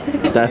costume.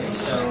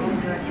 that's...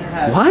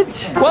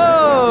 What?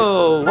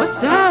 Whoa, what's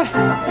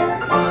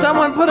that?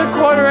 Someone put a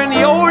quarter in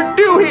the old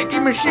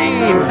doohickey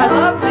machine. I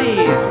love these.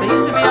 They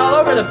used to be all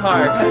over the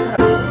park.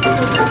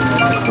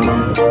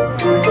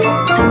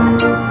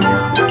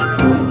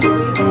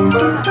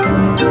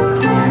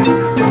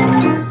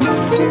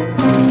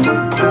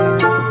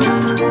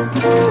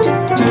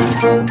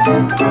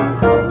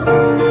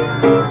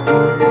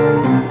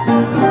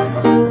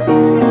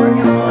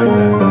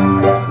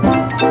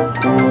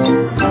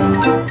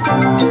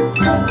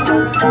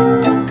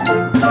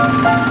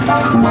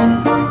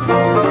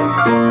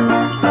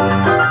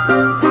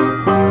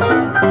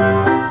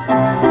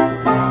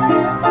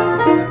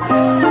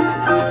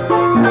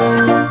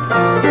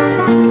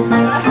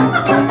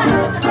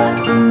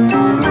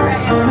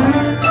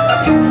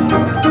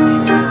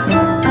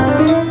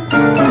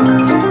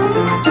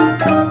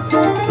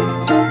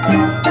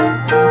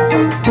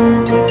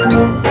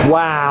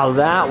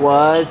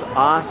 was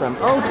awesome.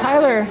 Oh,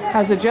 Tyler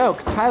has a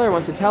joke. Tyler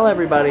wants to tell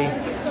everybody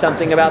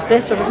something about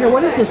this over here.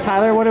 What is this,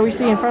 Tyler? What do we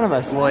see in front of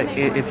us? Well,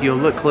 if you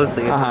look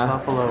closely, it's a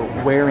buffalo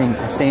wearing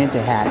a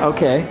Santa hat.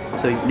 Okay.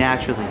 So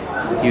naturally,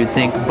 you'd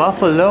think,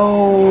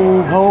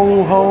 buffalo,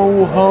 ho,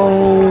 ho,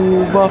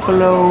 ho,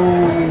 buffalo,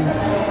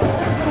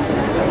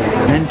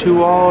 and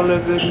to all a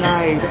good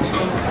night.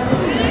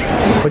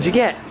 What'd you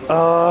get?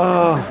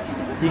 Oh,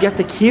 you got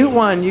the cute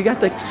one. You got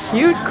the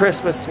cute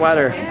Christmas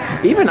sweater.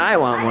 Even I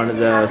want one of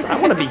those. I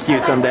want to be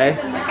cute someday.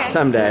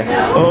 Someday.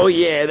 Oh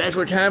yeah, that's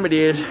what time it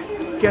is.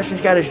 Justin's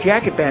got his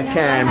jacket back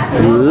time.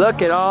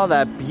 Look at all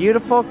that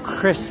beautiful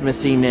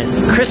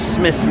Christmassiness.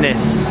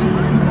 Christmasness.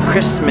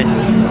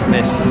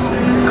 Christmasness.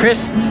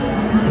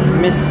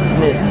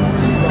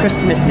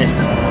 Christmasness.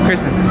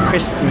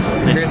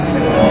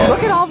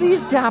 Look at all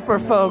these dapper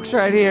folks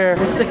right here.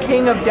 It's the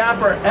king of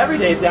dapper. Every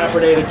day's dapper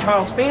day to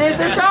Charles Phoenix.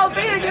 It's Charles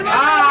Phoenix. Look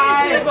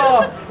at these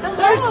people.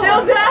 They're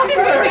still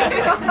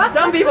dapper.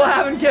 Some people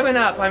haven't given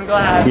up. I'm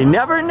glad. You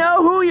never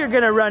know who you're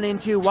gonna run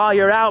into while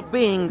you're out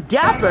being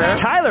dapper.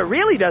 Tyler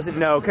really doesn't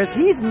know because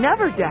he's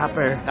never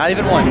dapper. Not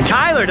even once.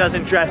 Tyler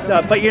doesn't dress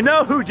up, but you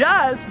know who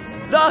does?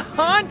 The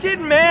Haunted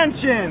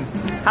Mansion.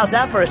 How's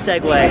that for a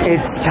segue?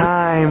 It's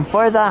time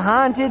for the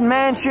Haunted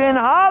Mansion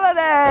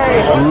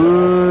holiday.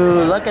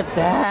 Ooh, look at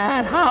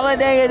that.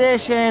 Holiday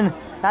edition.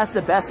 That's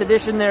the best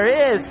edition there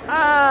is.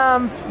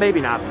 Maybe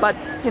not, but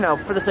you know,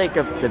 for the sake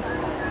of the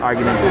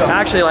argument.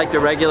 I actually like the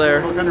regular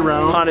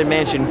Haunted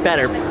Mansion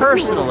better,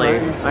 personally.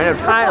 I know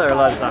Tyler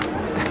loves the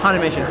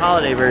Haunted Mansion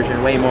holiday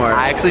version way more.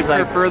 I actually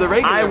prefer the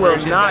regular I will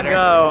version not better.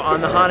 go on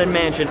the Haunted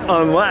Mansion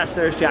unless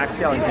there's Jack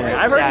Skellington.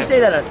 I've heard you say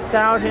that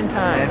 1,000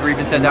 times. Never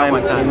even said that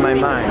one time. In my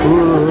mind.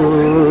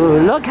 Ooh,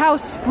 look how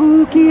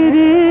spooky it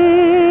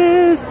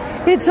is.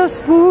 It's so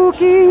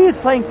spooky. It's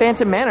playing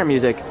Phantom Manor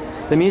music.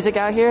 The music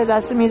out here,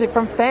 that's the music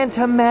from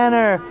Phantom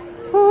Manor.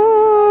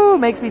 Ooh,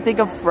 makes me think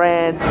of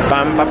France.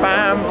 Bam, ba,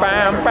 bam,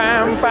 bam,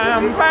 bam,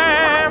 bam,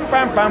 bam,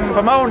 bam, bam,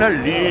 bam, Mona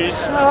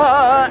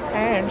Lisa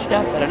and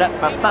stuff. Da, da, da,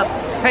 ba, ba.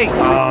 Hey,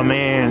 oh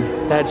man,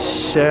 that's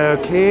so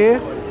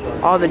cute.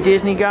 All the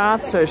Disney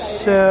goths are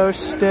so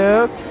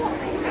stoked.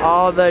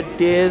 All the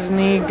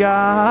Disney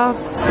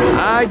goths.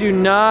 I do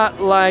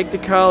not like the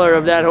color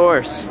of that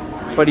horse,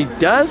 but he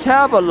does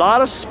have a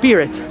lot of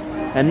spirit,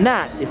 and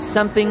that is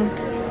something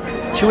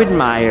to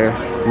admire.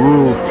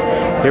 Ooh.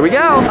 Here we go.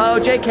 Oh,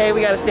 JK,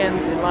 we gotta stand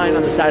in line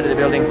on the side of the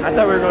building. I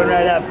thought we were going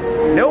right up.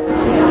 Nope.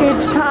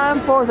 It's time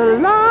for the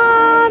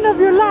line of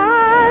your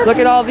life. Look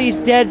at all these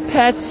dead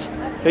pets.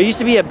 There used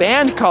to be a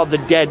band called the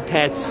Dead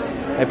Pets.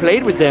 I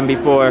played with them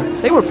before.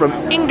 They were from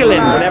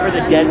England. Whenever the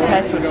Dead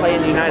Pets would play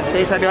in the United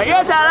States, I'd be like,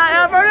 yes, I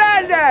am from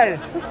London.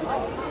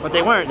 But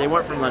they weren't. They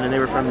weren't from London. They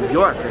were from New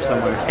York or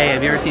somewhere. Hey,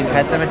 have you ever seen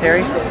Pet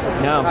Sematary?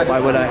 No.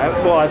 Why would I?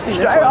 Well, I've seen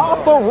this one. Stay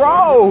off the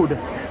road!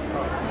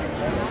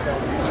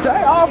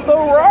 Stay off the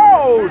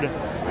road!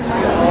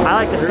 I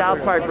like the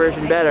South Park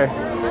version better.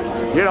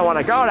 You don't want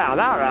to go down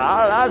that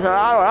road. That's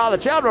how the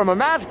children were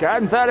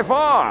massacred in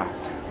 34.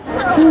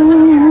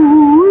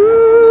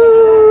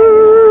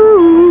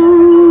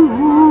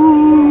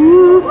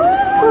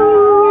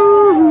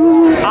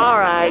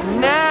 Alright,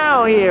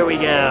 now here we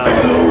go.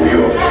 I know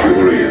you're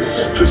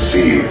curious to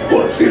see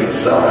what's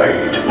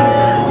inside.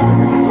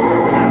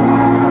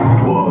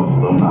 Was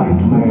the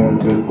nightmare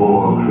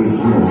before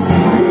Christmas.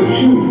 The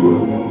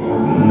children,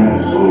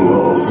 nestled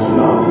all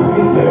snug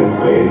in their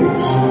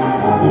beds,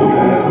 would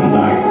have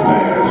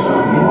nightmares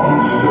of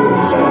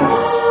monsters and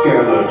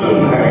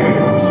skeleton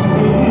heads.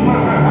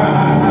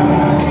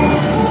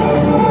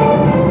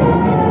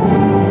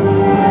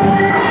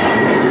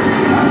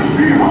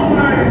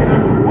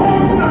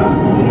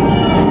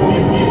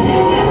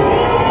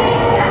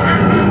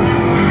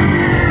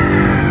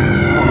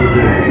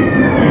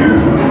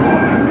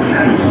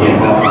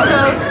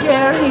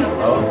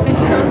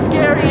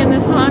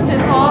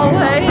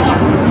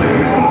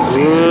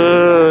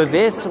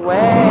 This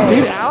way.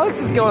 Dude, Alex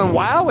is going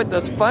wild with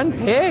those fun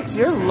pics.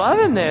 You're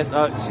loving this.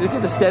 Oh, look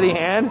at the steady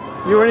hand.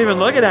 You weren't even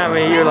looking at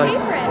me. You're like...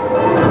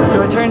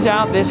 So it turns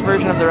out this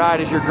version of the ride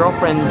is your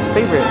girlfriend's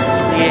favorite.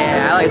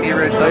 Yeah, I like the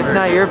original. It's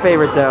not your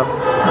favorite though.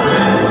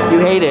 You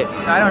hate it.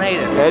 I don't hate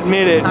it.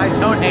 Admit it. I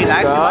don't hate it.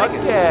 I actually like it.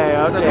 Okay.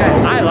 Okay.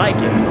 I like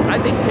it. I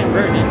think Tim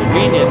Burton is a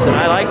genius, and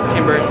I like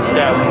Tim Burton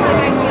stuff.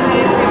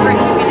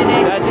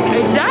 That's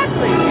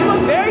exactly. You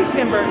look very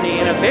Tim Burton-y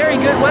in a very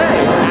good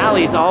way.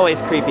 Allie's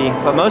always creepy,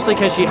 but mostly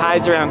because she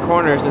hides around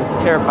corners and it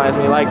terrifies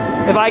me. Like,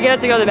 if I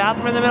get to go to the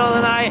bathroom in the middle of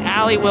the night,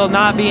 Allie will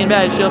not be in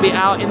bed. She'll be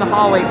out in the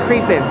hallway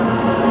creeping.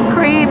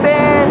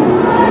 Creeping!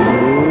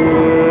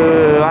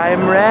 Ooh,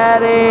 I'm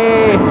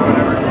ready.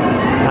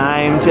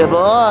 Time to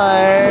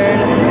board.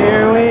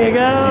 Here we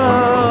go.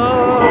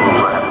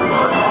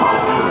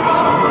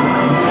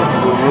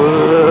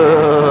 Ooh.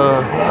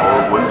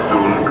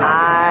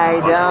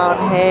 I don't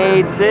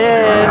hate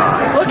this.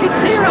 Look at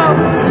Zero.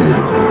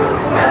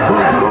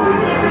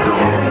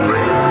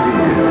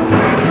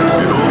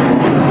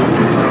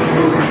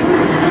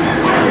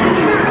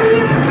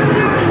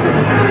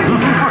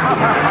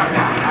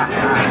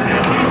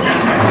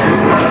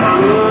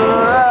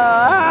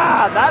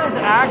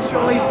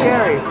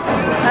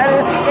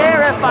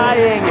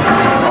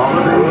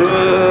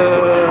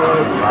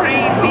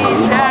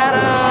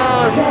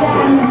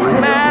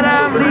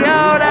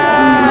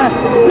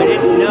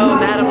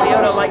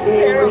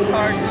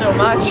 so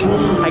much.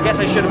 I guess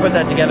I should have put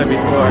that together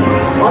before.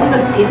 On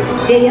the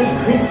 5th day of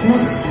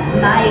Christmas,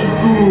 my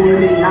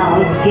ghoul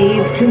love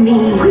gave to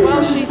me.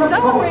 Well, she's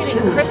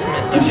celebrating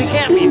Christmas, so she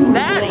can't be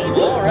that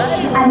evil,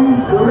 right?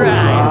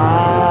 Right.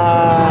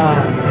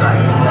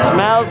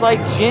 Smells like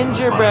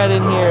gingerbread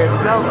in here.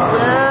 Smells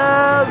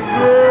so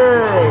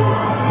good.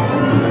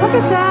 Look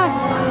at that.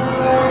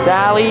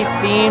 Sally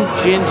themed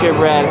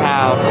gingerbread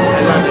house.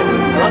 I love it.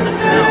 I love the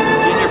smell.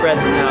 Gingerbread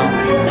smell.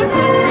 Is there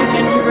gluten-free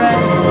gingerbread?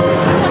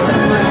 What's a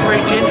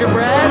gluten-free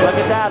gingerbread? Look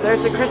at that.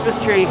 There's the Christmas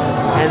tree.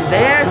 And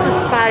there's the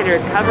spider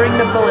covering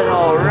the bullet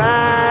hole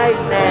right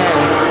there.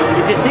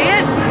 Did you see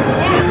it?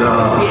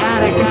 Yeah. The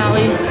attic,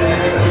 Allie.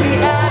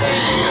 The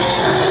attic.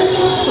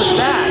 What was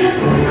that?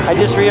 I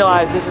just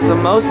realized this is the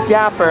most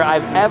dapper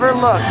I've ever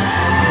looked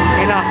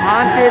in a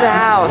haunted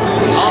house.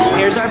 Oh,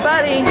 here's our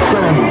buddy.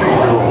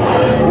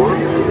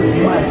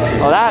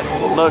 Well, that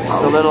looked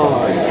a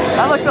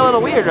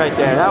little weird right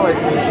there. That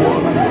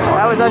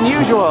was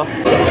unusual.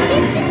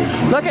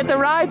 Look at the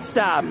ride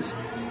stopped.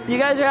 You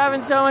guys are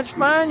having so much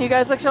fun. You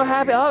guys look so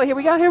happy. Oh, here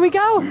we go, here we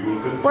go.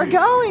 We're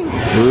going.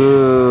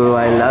 Ooh,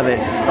 I love it.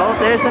 Oh,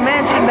 there's the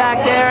mansion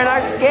back there and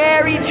our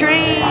scary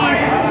trees.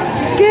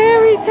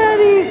 Scary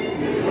Teddy.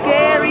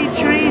 Scary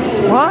trees.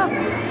 What?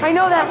 I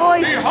know that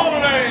voice.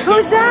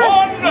 Who's that?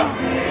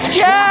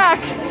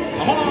 Jack.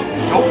 Come on,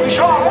 don't be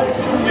shy.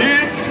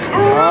 It's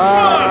Christmas.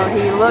 Oh,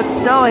 he looks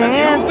so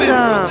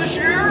handsome. This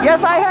year?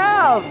 Yes, I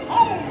have.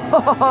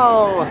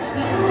 Oh,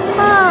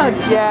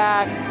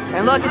 Jack.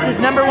 And look, it's his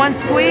 #1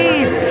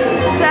 squeeze.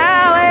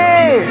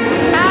 Sally!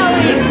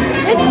 Allie!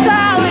 It's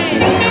Sally!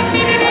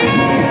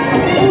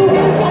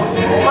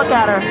 Look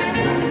at her.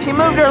 She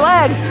moved her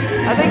leg.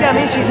 I think that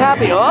means she's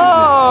happy.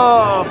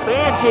 Oh,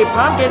 fancy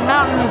pumpkin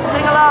mountain.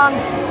 Sing along.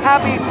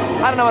 Happy.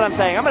 I don't know what I'm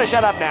saying. I'm going to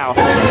shut up now.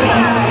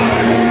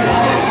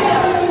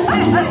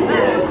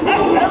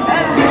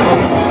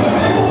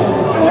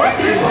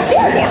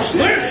 What's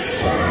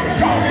this?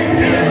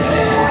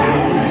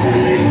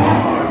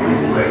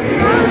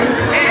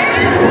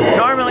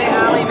 Normally,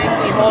 Allie makes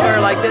me hold her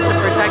like this and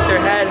protect her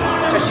head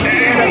because she's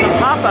scared of the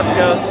pop-up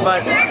ghost,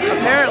 but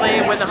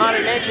apparently when the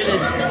haunted mansion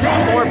is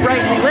more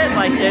brightly lit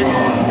like this,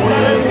 it's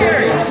not as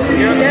scary.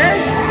 You okay?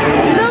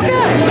 She's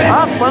okay.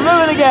 Oh, we're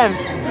moving again.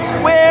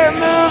 We're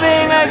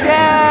moving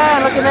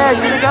again. Look at there.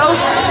 See the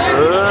ghost?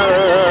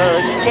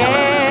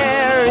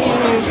 Scary.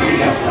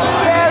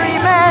 Scary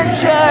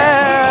mansion.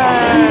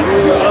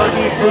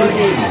 Boogie,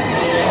 boogie.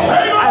 I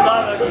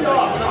love it.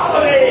 So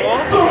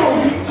cool.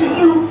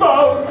 You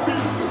found me.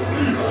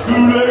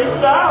 Too late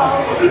now.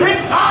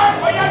 It's time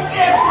for your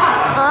gift.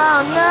 Oh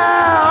no!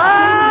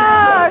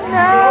 Oh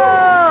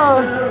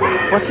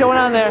no! What's going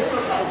on there?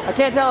 I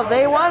can't tell if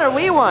they won or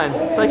we won.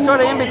 It's like sort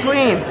of in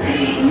between.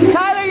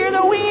 Tyler, you're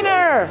the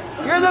wiener!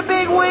 You're the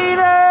big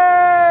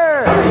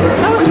wiener!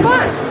 That was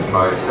fun.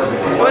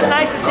 It was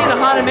nice to see the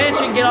haunted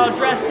mansion get all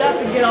dressed up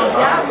and get all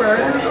dapper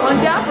on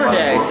Dapper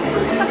Day.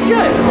 That's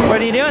good.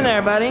 What are you doing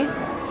there, buddy?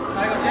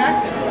 Michael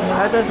Jackson.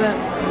 That doesn't.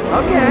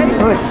 Okay.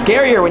 Oh, it's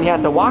scarier when you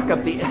have to walk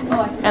up the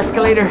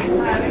escalator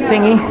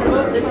thingy.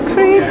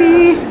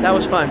 Creepy. That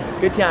was fun.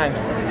 Good time.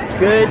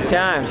 Good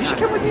times. You should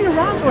come with me to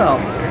Roswell.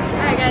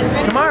 Alright guys,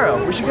 ready?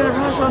 Tomorrow. We should go to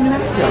Roswell, New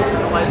Mexico.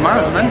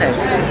 Tomorrow's Monday.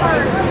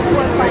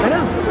 I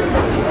know.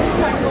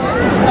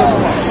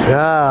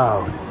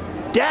 So,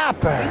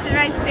 dapper. We should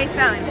ride Space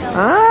Mountain.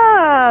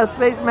 Ah,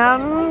 Space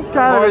Mountain.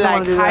 Tyler Or doesn't like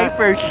want to do that.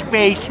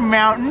 Hyperspace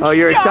Mountain. Oh,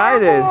 you're Star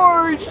excited.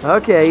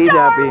 Wars. Okay, he's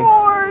happy.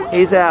 Wars.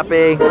 He's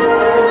happy.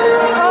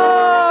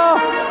 Oh,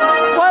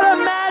 what a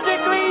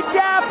magically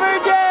dapper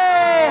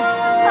day!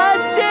 A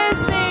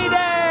Disney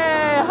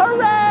day!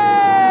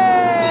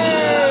 Hooray!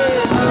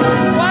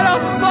 What a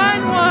fun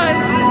one!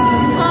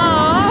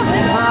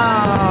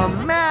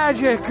 Oh,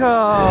 magical!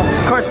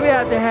 Of course, we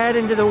have to head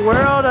into the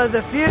world of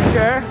the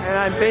future, and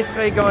I'm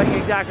basically going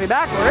exactly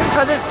backwards,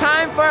 because it's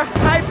time for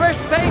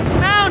Hyperspace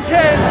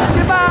Mountain!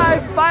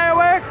 Goodbye,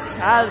 fireworks!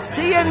 I'll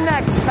see you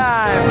next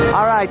time!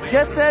 Alright,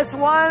 just this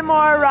one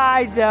more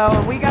ride, though,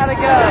 and we gotta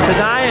go. Because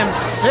I am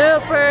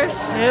super,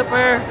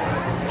 super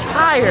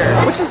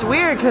tired. Which is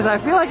weird, because I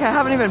feel like I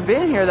haven't even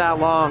been here that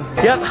long.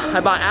 Yep, I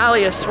bought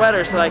Allie a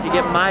sweater so that I could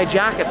get my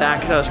jacket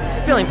back, because I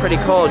was feeling pretty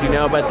cold, you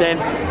know, but then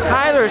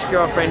Tyler's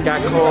girlfriend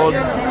got cold,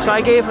 so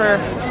I gave her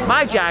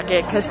my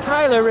jacket, because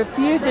Tyler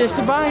refuses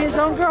to buy his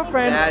own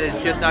girlfriend That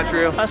is just not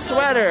true. a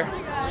sweater.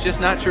 It's just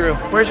not true.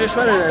 Where's your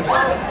sweater then?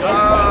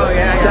 Oh,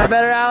 yeah. Is that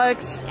better,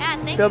 Alex? Yeah,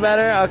 thank Feel you.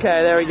 better?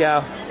 Okay, there we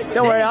go.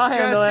 Don't worry, I'll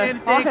handle it.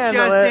 I'll Thanks,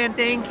 handle Justin. it.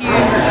 Thank you.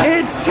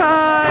 It's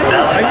time!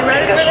 Are you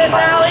ready for this,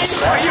 Allie?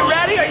 Are you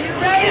ready? Are you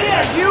ready?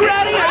 Are you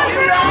ready? Are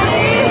you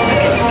ready?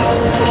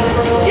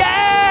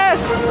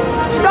 Yes!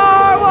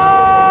 Star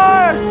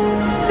Wars!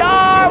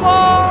 Star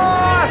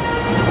Wars!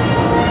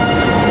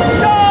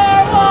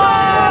 Star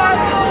Wars!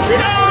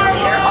 Star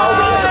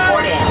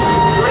Wars!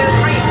 Blue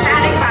 3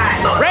 standing by.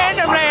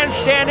 Random Land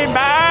standing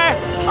by.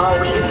 All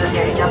wings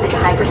prepare to jump into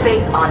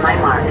hyperspace on my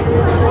mark.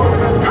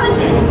 Punch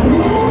it.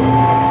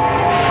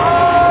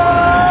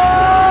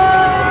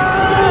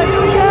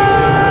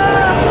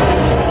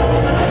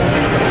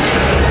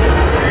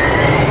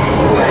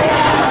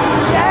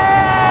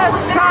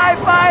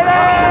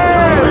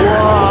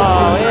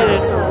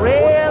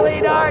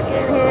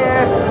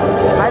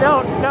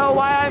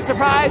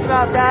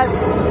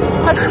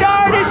 A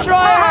Star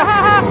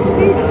Destroyer!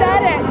 He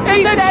said it.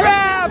 It's a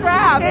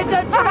trap! It's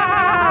a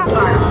trap!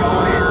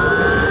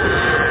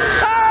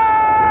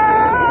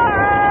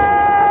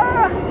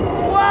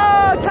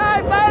 Whoa!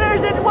 TIE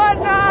fighters and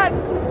whatnot!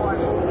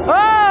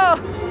 Oh!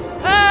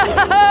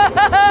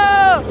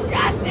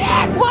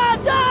 Justin!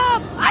 What's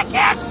up? I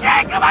can't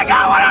shake him! I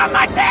got one on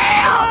my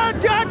tail! Oh,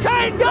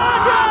 Titan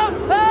Gundam!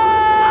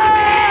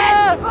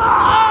 Oh,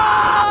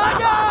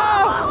 no!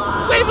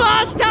 We've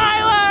lost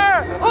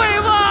Tyler!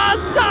 We've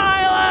lost Tyler!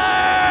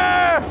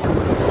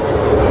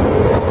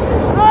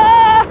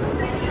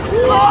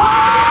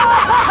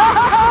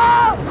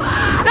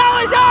 That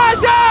was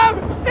awesome!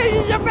 This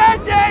is the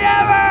best day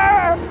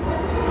ever!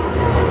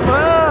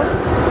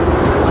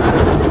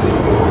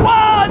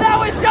 Whoa, that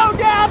was so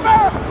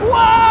dapper!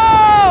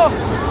 Whoa!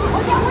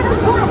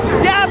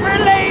 Dapper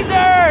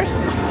lasers!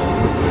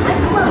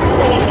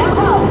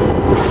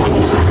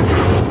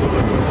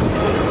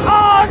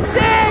 Oh,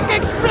 sick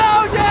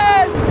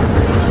explosion!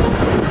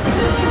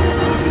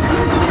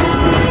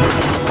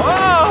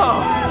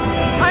 Whoa!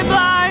 I'm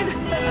blind!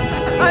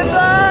 I'm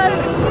blind!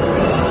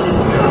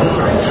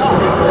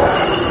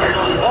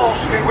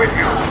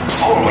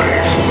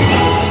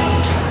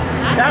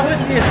 That was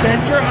the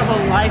adventure of a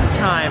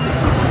lifetime.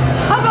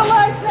 Of a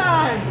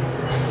lifetime!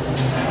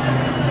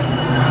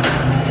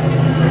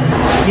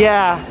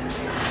 Yeah.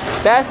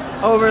 Best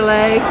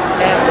overlay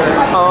ever.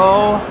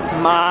 Oh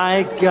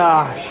my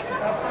gosh.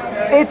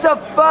 It's a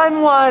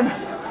fun one.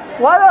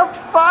 What a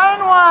fun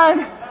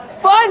one.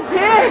 Fun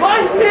pick.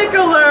 Fun pick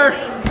alert.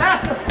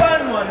 That's a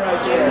fun one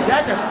right there.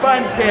 That's a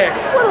fun pick.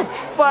 What a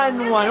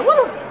fun one. What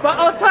a fun.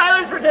 Oh,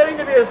 Tyler's pretending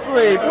to be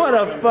asleep. What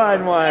a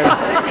fun one.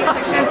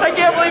 I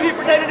can't believe he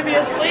pretended to be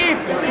asleep.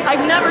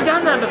 I've never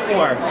done that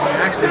before. I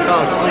actually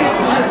fell asleep.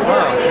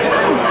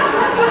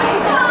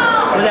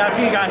 Was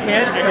after you got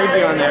hit? I heard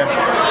you on there.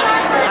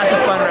 That's a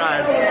fun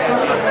ride.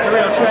 It's a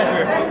real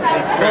treasure.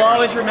 We'll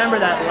always remember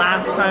that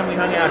last time we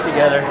hung out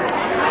together.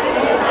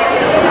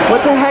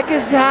 What the heck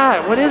is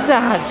that? What is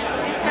that?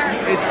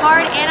 It's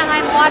hard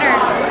Anaheim water.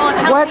 Full of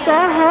calcium. What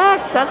the heck?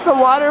 That's the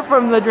water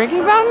from the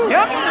drinking fountain?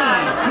 Yep.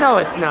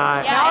 No, it's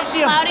not. Yeah, it's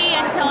cloudy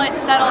until it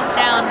settles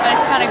down, but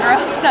it's kind of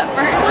gross at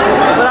first.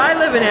 But I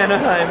live in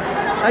Anaheim.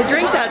 I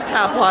drink that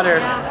tap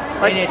water.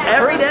 Like it's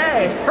every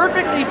day. It's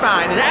perfectly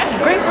fine. And that's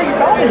great for your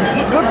bones.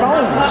 You get good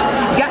bones.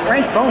 You got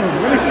great bones.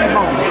 Let me see your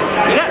bones.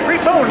 You got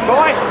great bones,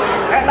 boy.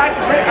 I'd like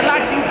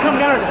you to come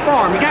down to the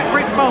farm. You got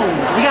great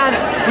bones. We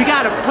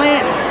gotta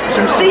plant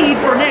some seed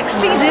for next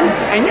season,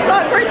 and you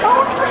got great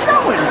bones for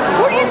showing.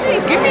 What do you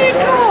think? Give me a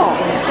call.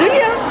 See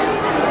ya.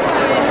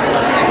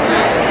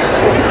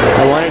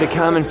 I wanted to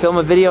come and film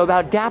a video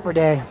about Dapper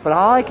Day, but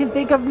all I can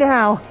think of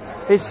now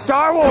is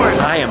Star Wars.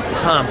 I am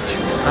pumped.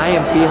 I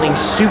am feeling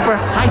super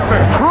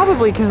hyper.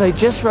 Probably because I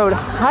just rode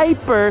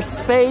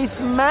Hyperspace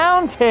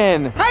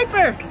Mountain.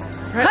 Hyper!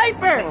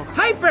 Hyper!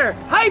 Hyper!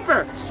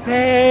 Hyper!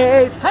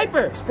 Space!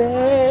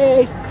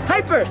 Hyperspace!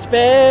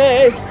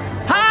 Hyperspace!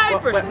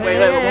 Hyperspace! Wait,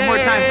 one more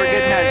time for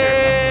good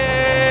measure.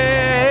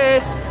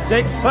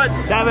 6 foot,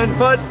 7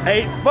 foot,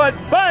 8 foot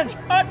bunch.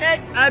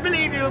 Okay, I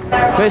believe you.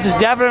 This is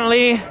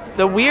definitely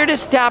the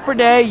weirdest Dapper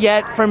Day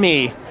yet for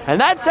me. And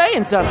that's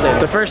saying something.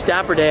 The first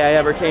Dapper Day I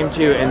ever came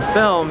to and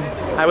filmed,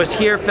 I was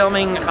here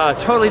filming a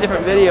totally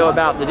different video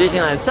about the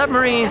Disneyland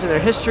submarines and their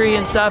history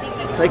and stuff.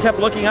 I kept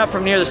looking up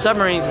from near the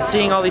submarines and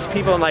seeing all these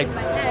people in like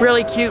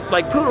really cute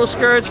like poodle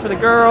skirts for the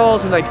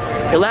girls and like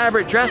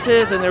elaborate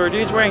dresses, and there were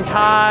dudes wearing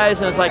ties,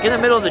 and it was like in the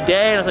middle of the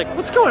day, and I was like,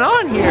 what's going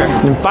on here?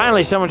 And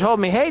finally someone told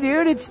me, hey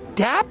dude, it's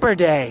Dapper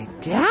Day.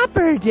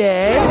 Dapper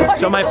Day?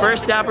 So my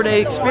first Dapper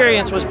Day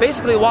experience was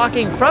basically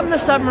walking from the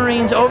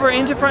submarines over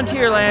into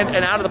Frontierland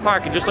and out of the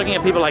park and just looking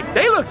at people like,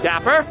 they look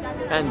dapper,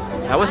 and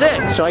that was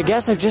it. So I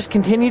guess I've just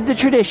continued the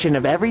tradition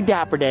of every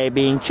Dapper Day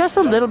being just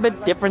a little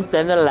bit different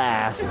than the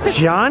last.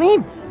 Johnny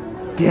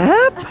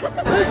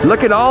Depp?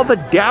 Look at all the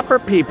dapper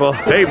people.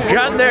 They've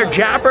done their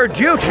dapper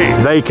duty.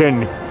 They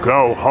can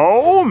go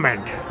home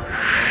and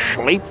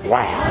sleep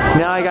well.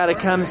 Now I gotta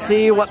come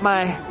see what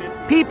my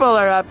people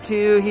are up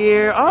to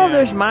here. Oh,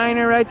 there's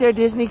Minor right there,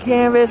 Disney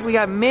Canvas. We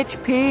got Mitch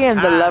P and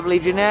the lovely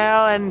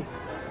Janelle. And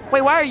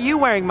wait, why are you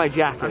wearing my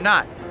jacket? I'm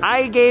not.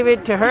 I gave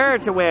it to her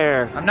to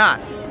wear. I'm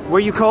not. Were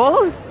you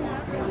cold?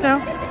 No.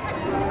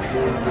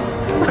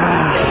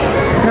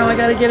 Now I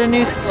gotta get a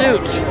new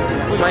suit.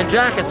 My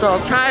jacket's all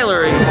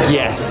Tylery.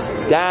 Yes,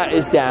 that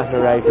is Dapper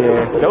right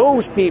there.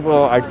 Those people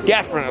are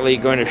definitely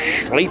going to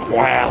sleep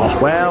well.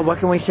 Well, what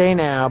can we say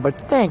now? But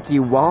thank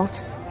you,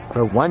 Walt,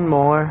 for one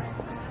more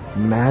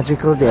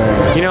magical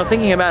day. You know,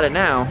 thinking about it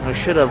now, I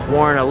should have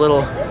worn a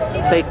little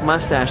fake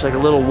mustache, like a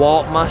little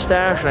Walt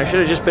mustache, and I should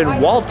have just been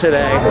Walt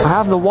today. I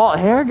have the Walt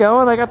hair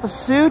going, I got the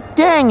suit,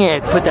 dang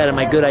it. Put that in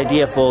my good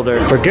idea folder.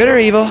 For good or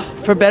evil,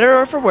 for better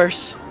or for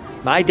worse,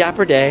 my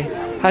Dapper Day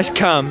has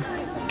come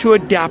to a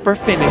dapper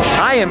finish.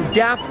 I am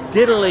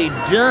diddly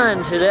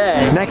done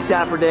today. Next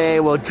Dapper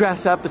Day, we'll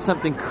dress up as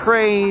something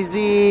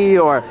crazy,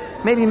 or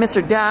maybe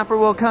Mr. Dapper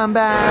will come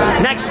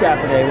back. Next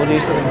Dapper Day, we'll do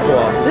something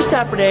cool. This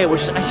Dapper Day, I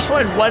just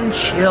wanted one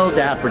chill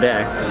Dapper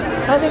Day.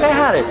 I think I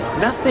had it.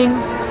 Nothing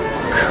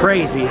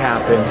crazy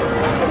happened.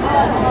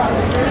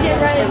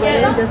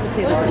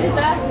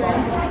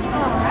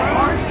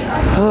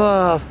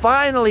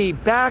 Finally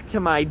back to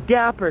my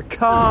Dapper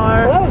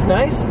car. Well, that was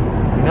nice.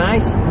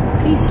 Nice,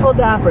 peaceful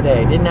Dapper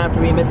day. Didn't have to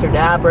be Mr.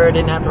 Dapper.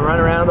 Didn't have to run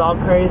around all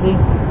crazy.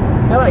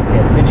 I liked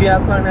it. Did you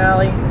have fun,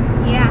 Allie?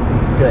 Yeah.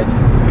 Good.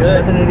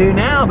 Good. Nothing to do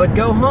now but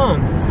go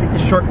home. Let's take the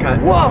shortcut.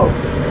 Whoa!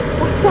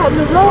 What's that in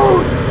the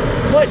road?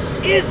 What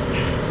is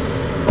that?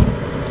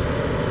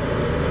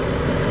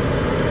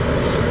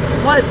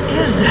 What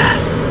is that?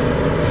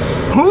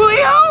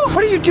 Julio?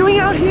 What are you doing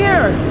out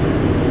here?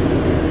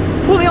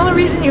 Well, the only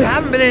reason you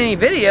haven't been in any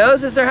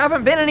videos is there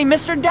haven't been any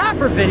Mr.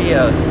 Dapper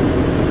videos.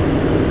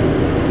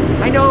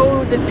 I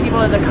know that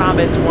people in the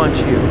comments want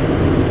you.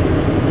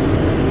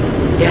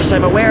 Yes,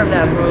 I'm aware of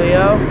that,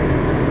 Julio.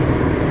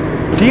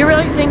 Do you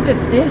really think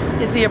that this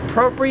is the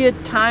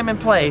appropriate time and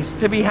place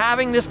to be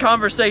having this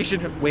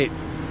conversation? Wait,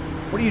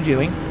 what are you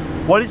doing?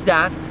 What is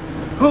that?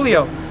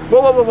 Julio,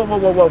 whoa, whoa, whoa, whoa,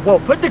 whoa, whoa, whoa,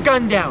 put the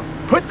gun down.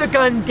 Put the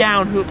gun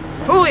down,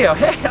 Julio.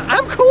 Hey,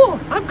 I'm cool,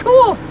 I'm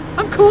cool,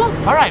 I'm cool.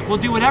 All right, we'll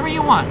do whatever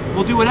you want.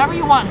 We'll do whatever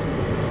you want.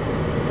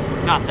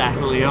 Not that,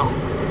 Julio.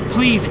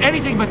 Please,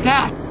 anything but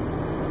that.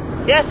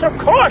 Yes, of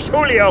course,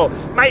 Julio.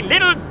 My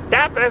little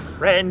Dapper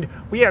friend.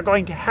 We are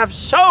going to have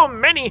so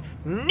many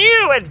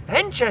new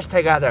adventures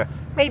together.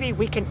 Maybe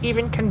we can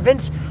even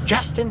convince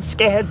Justin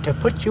Scared to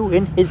put you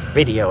in his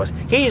videos.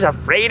 He's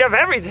afraid of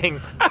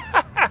everything.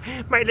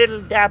 My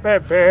little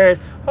Dapper bird.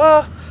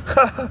 Oh,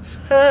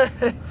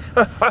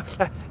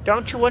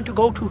 don't you want to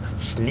go to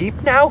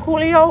sleep now,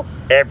 Julio?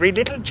 Every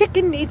little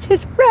chicken needs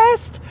his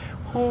rest.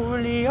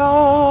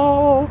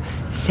 Julio,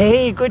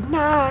 say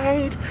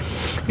goodnight.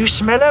 You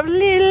smell of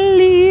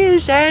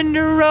lilies and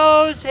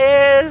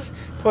roses.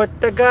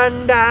 Put the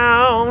gun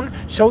down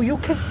so you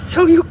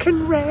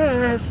can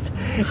rest.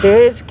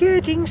 It's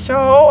getting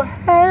so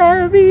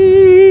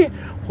heavy.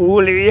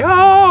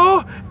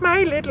 Julio,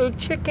 my little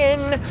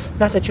chicken.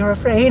 Not that you're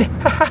afraid.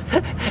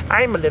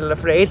 I'm a little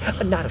afraid,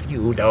 but not of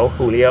you though,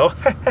 Julio.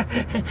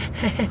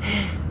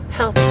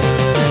 Help.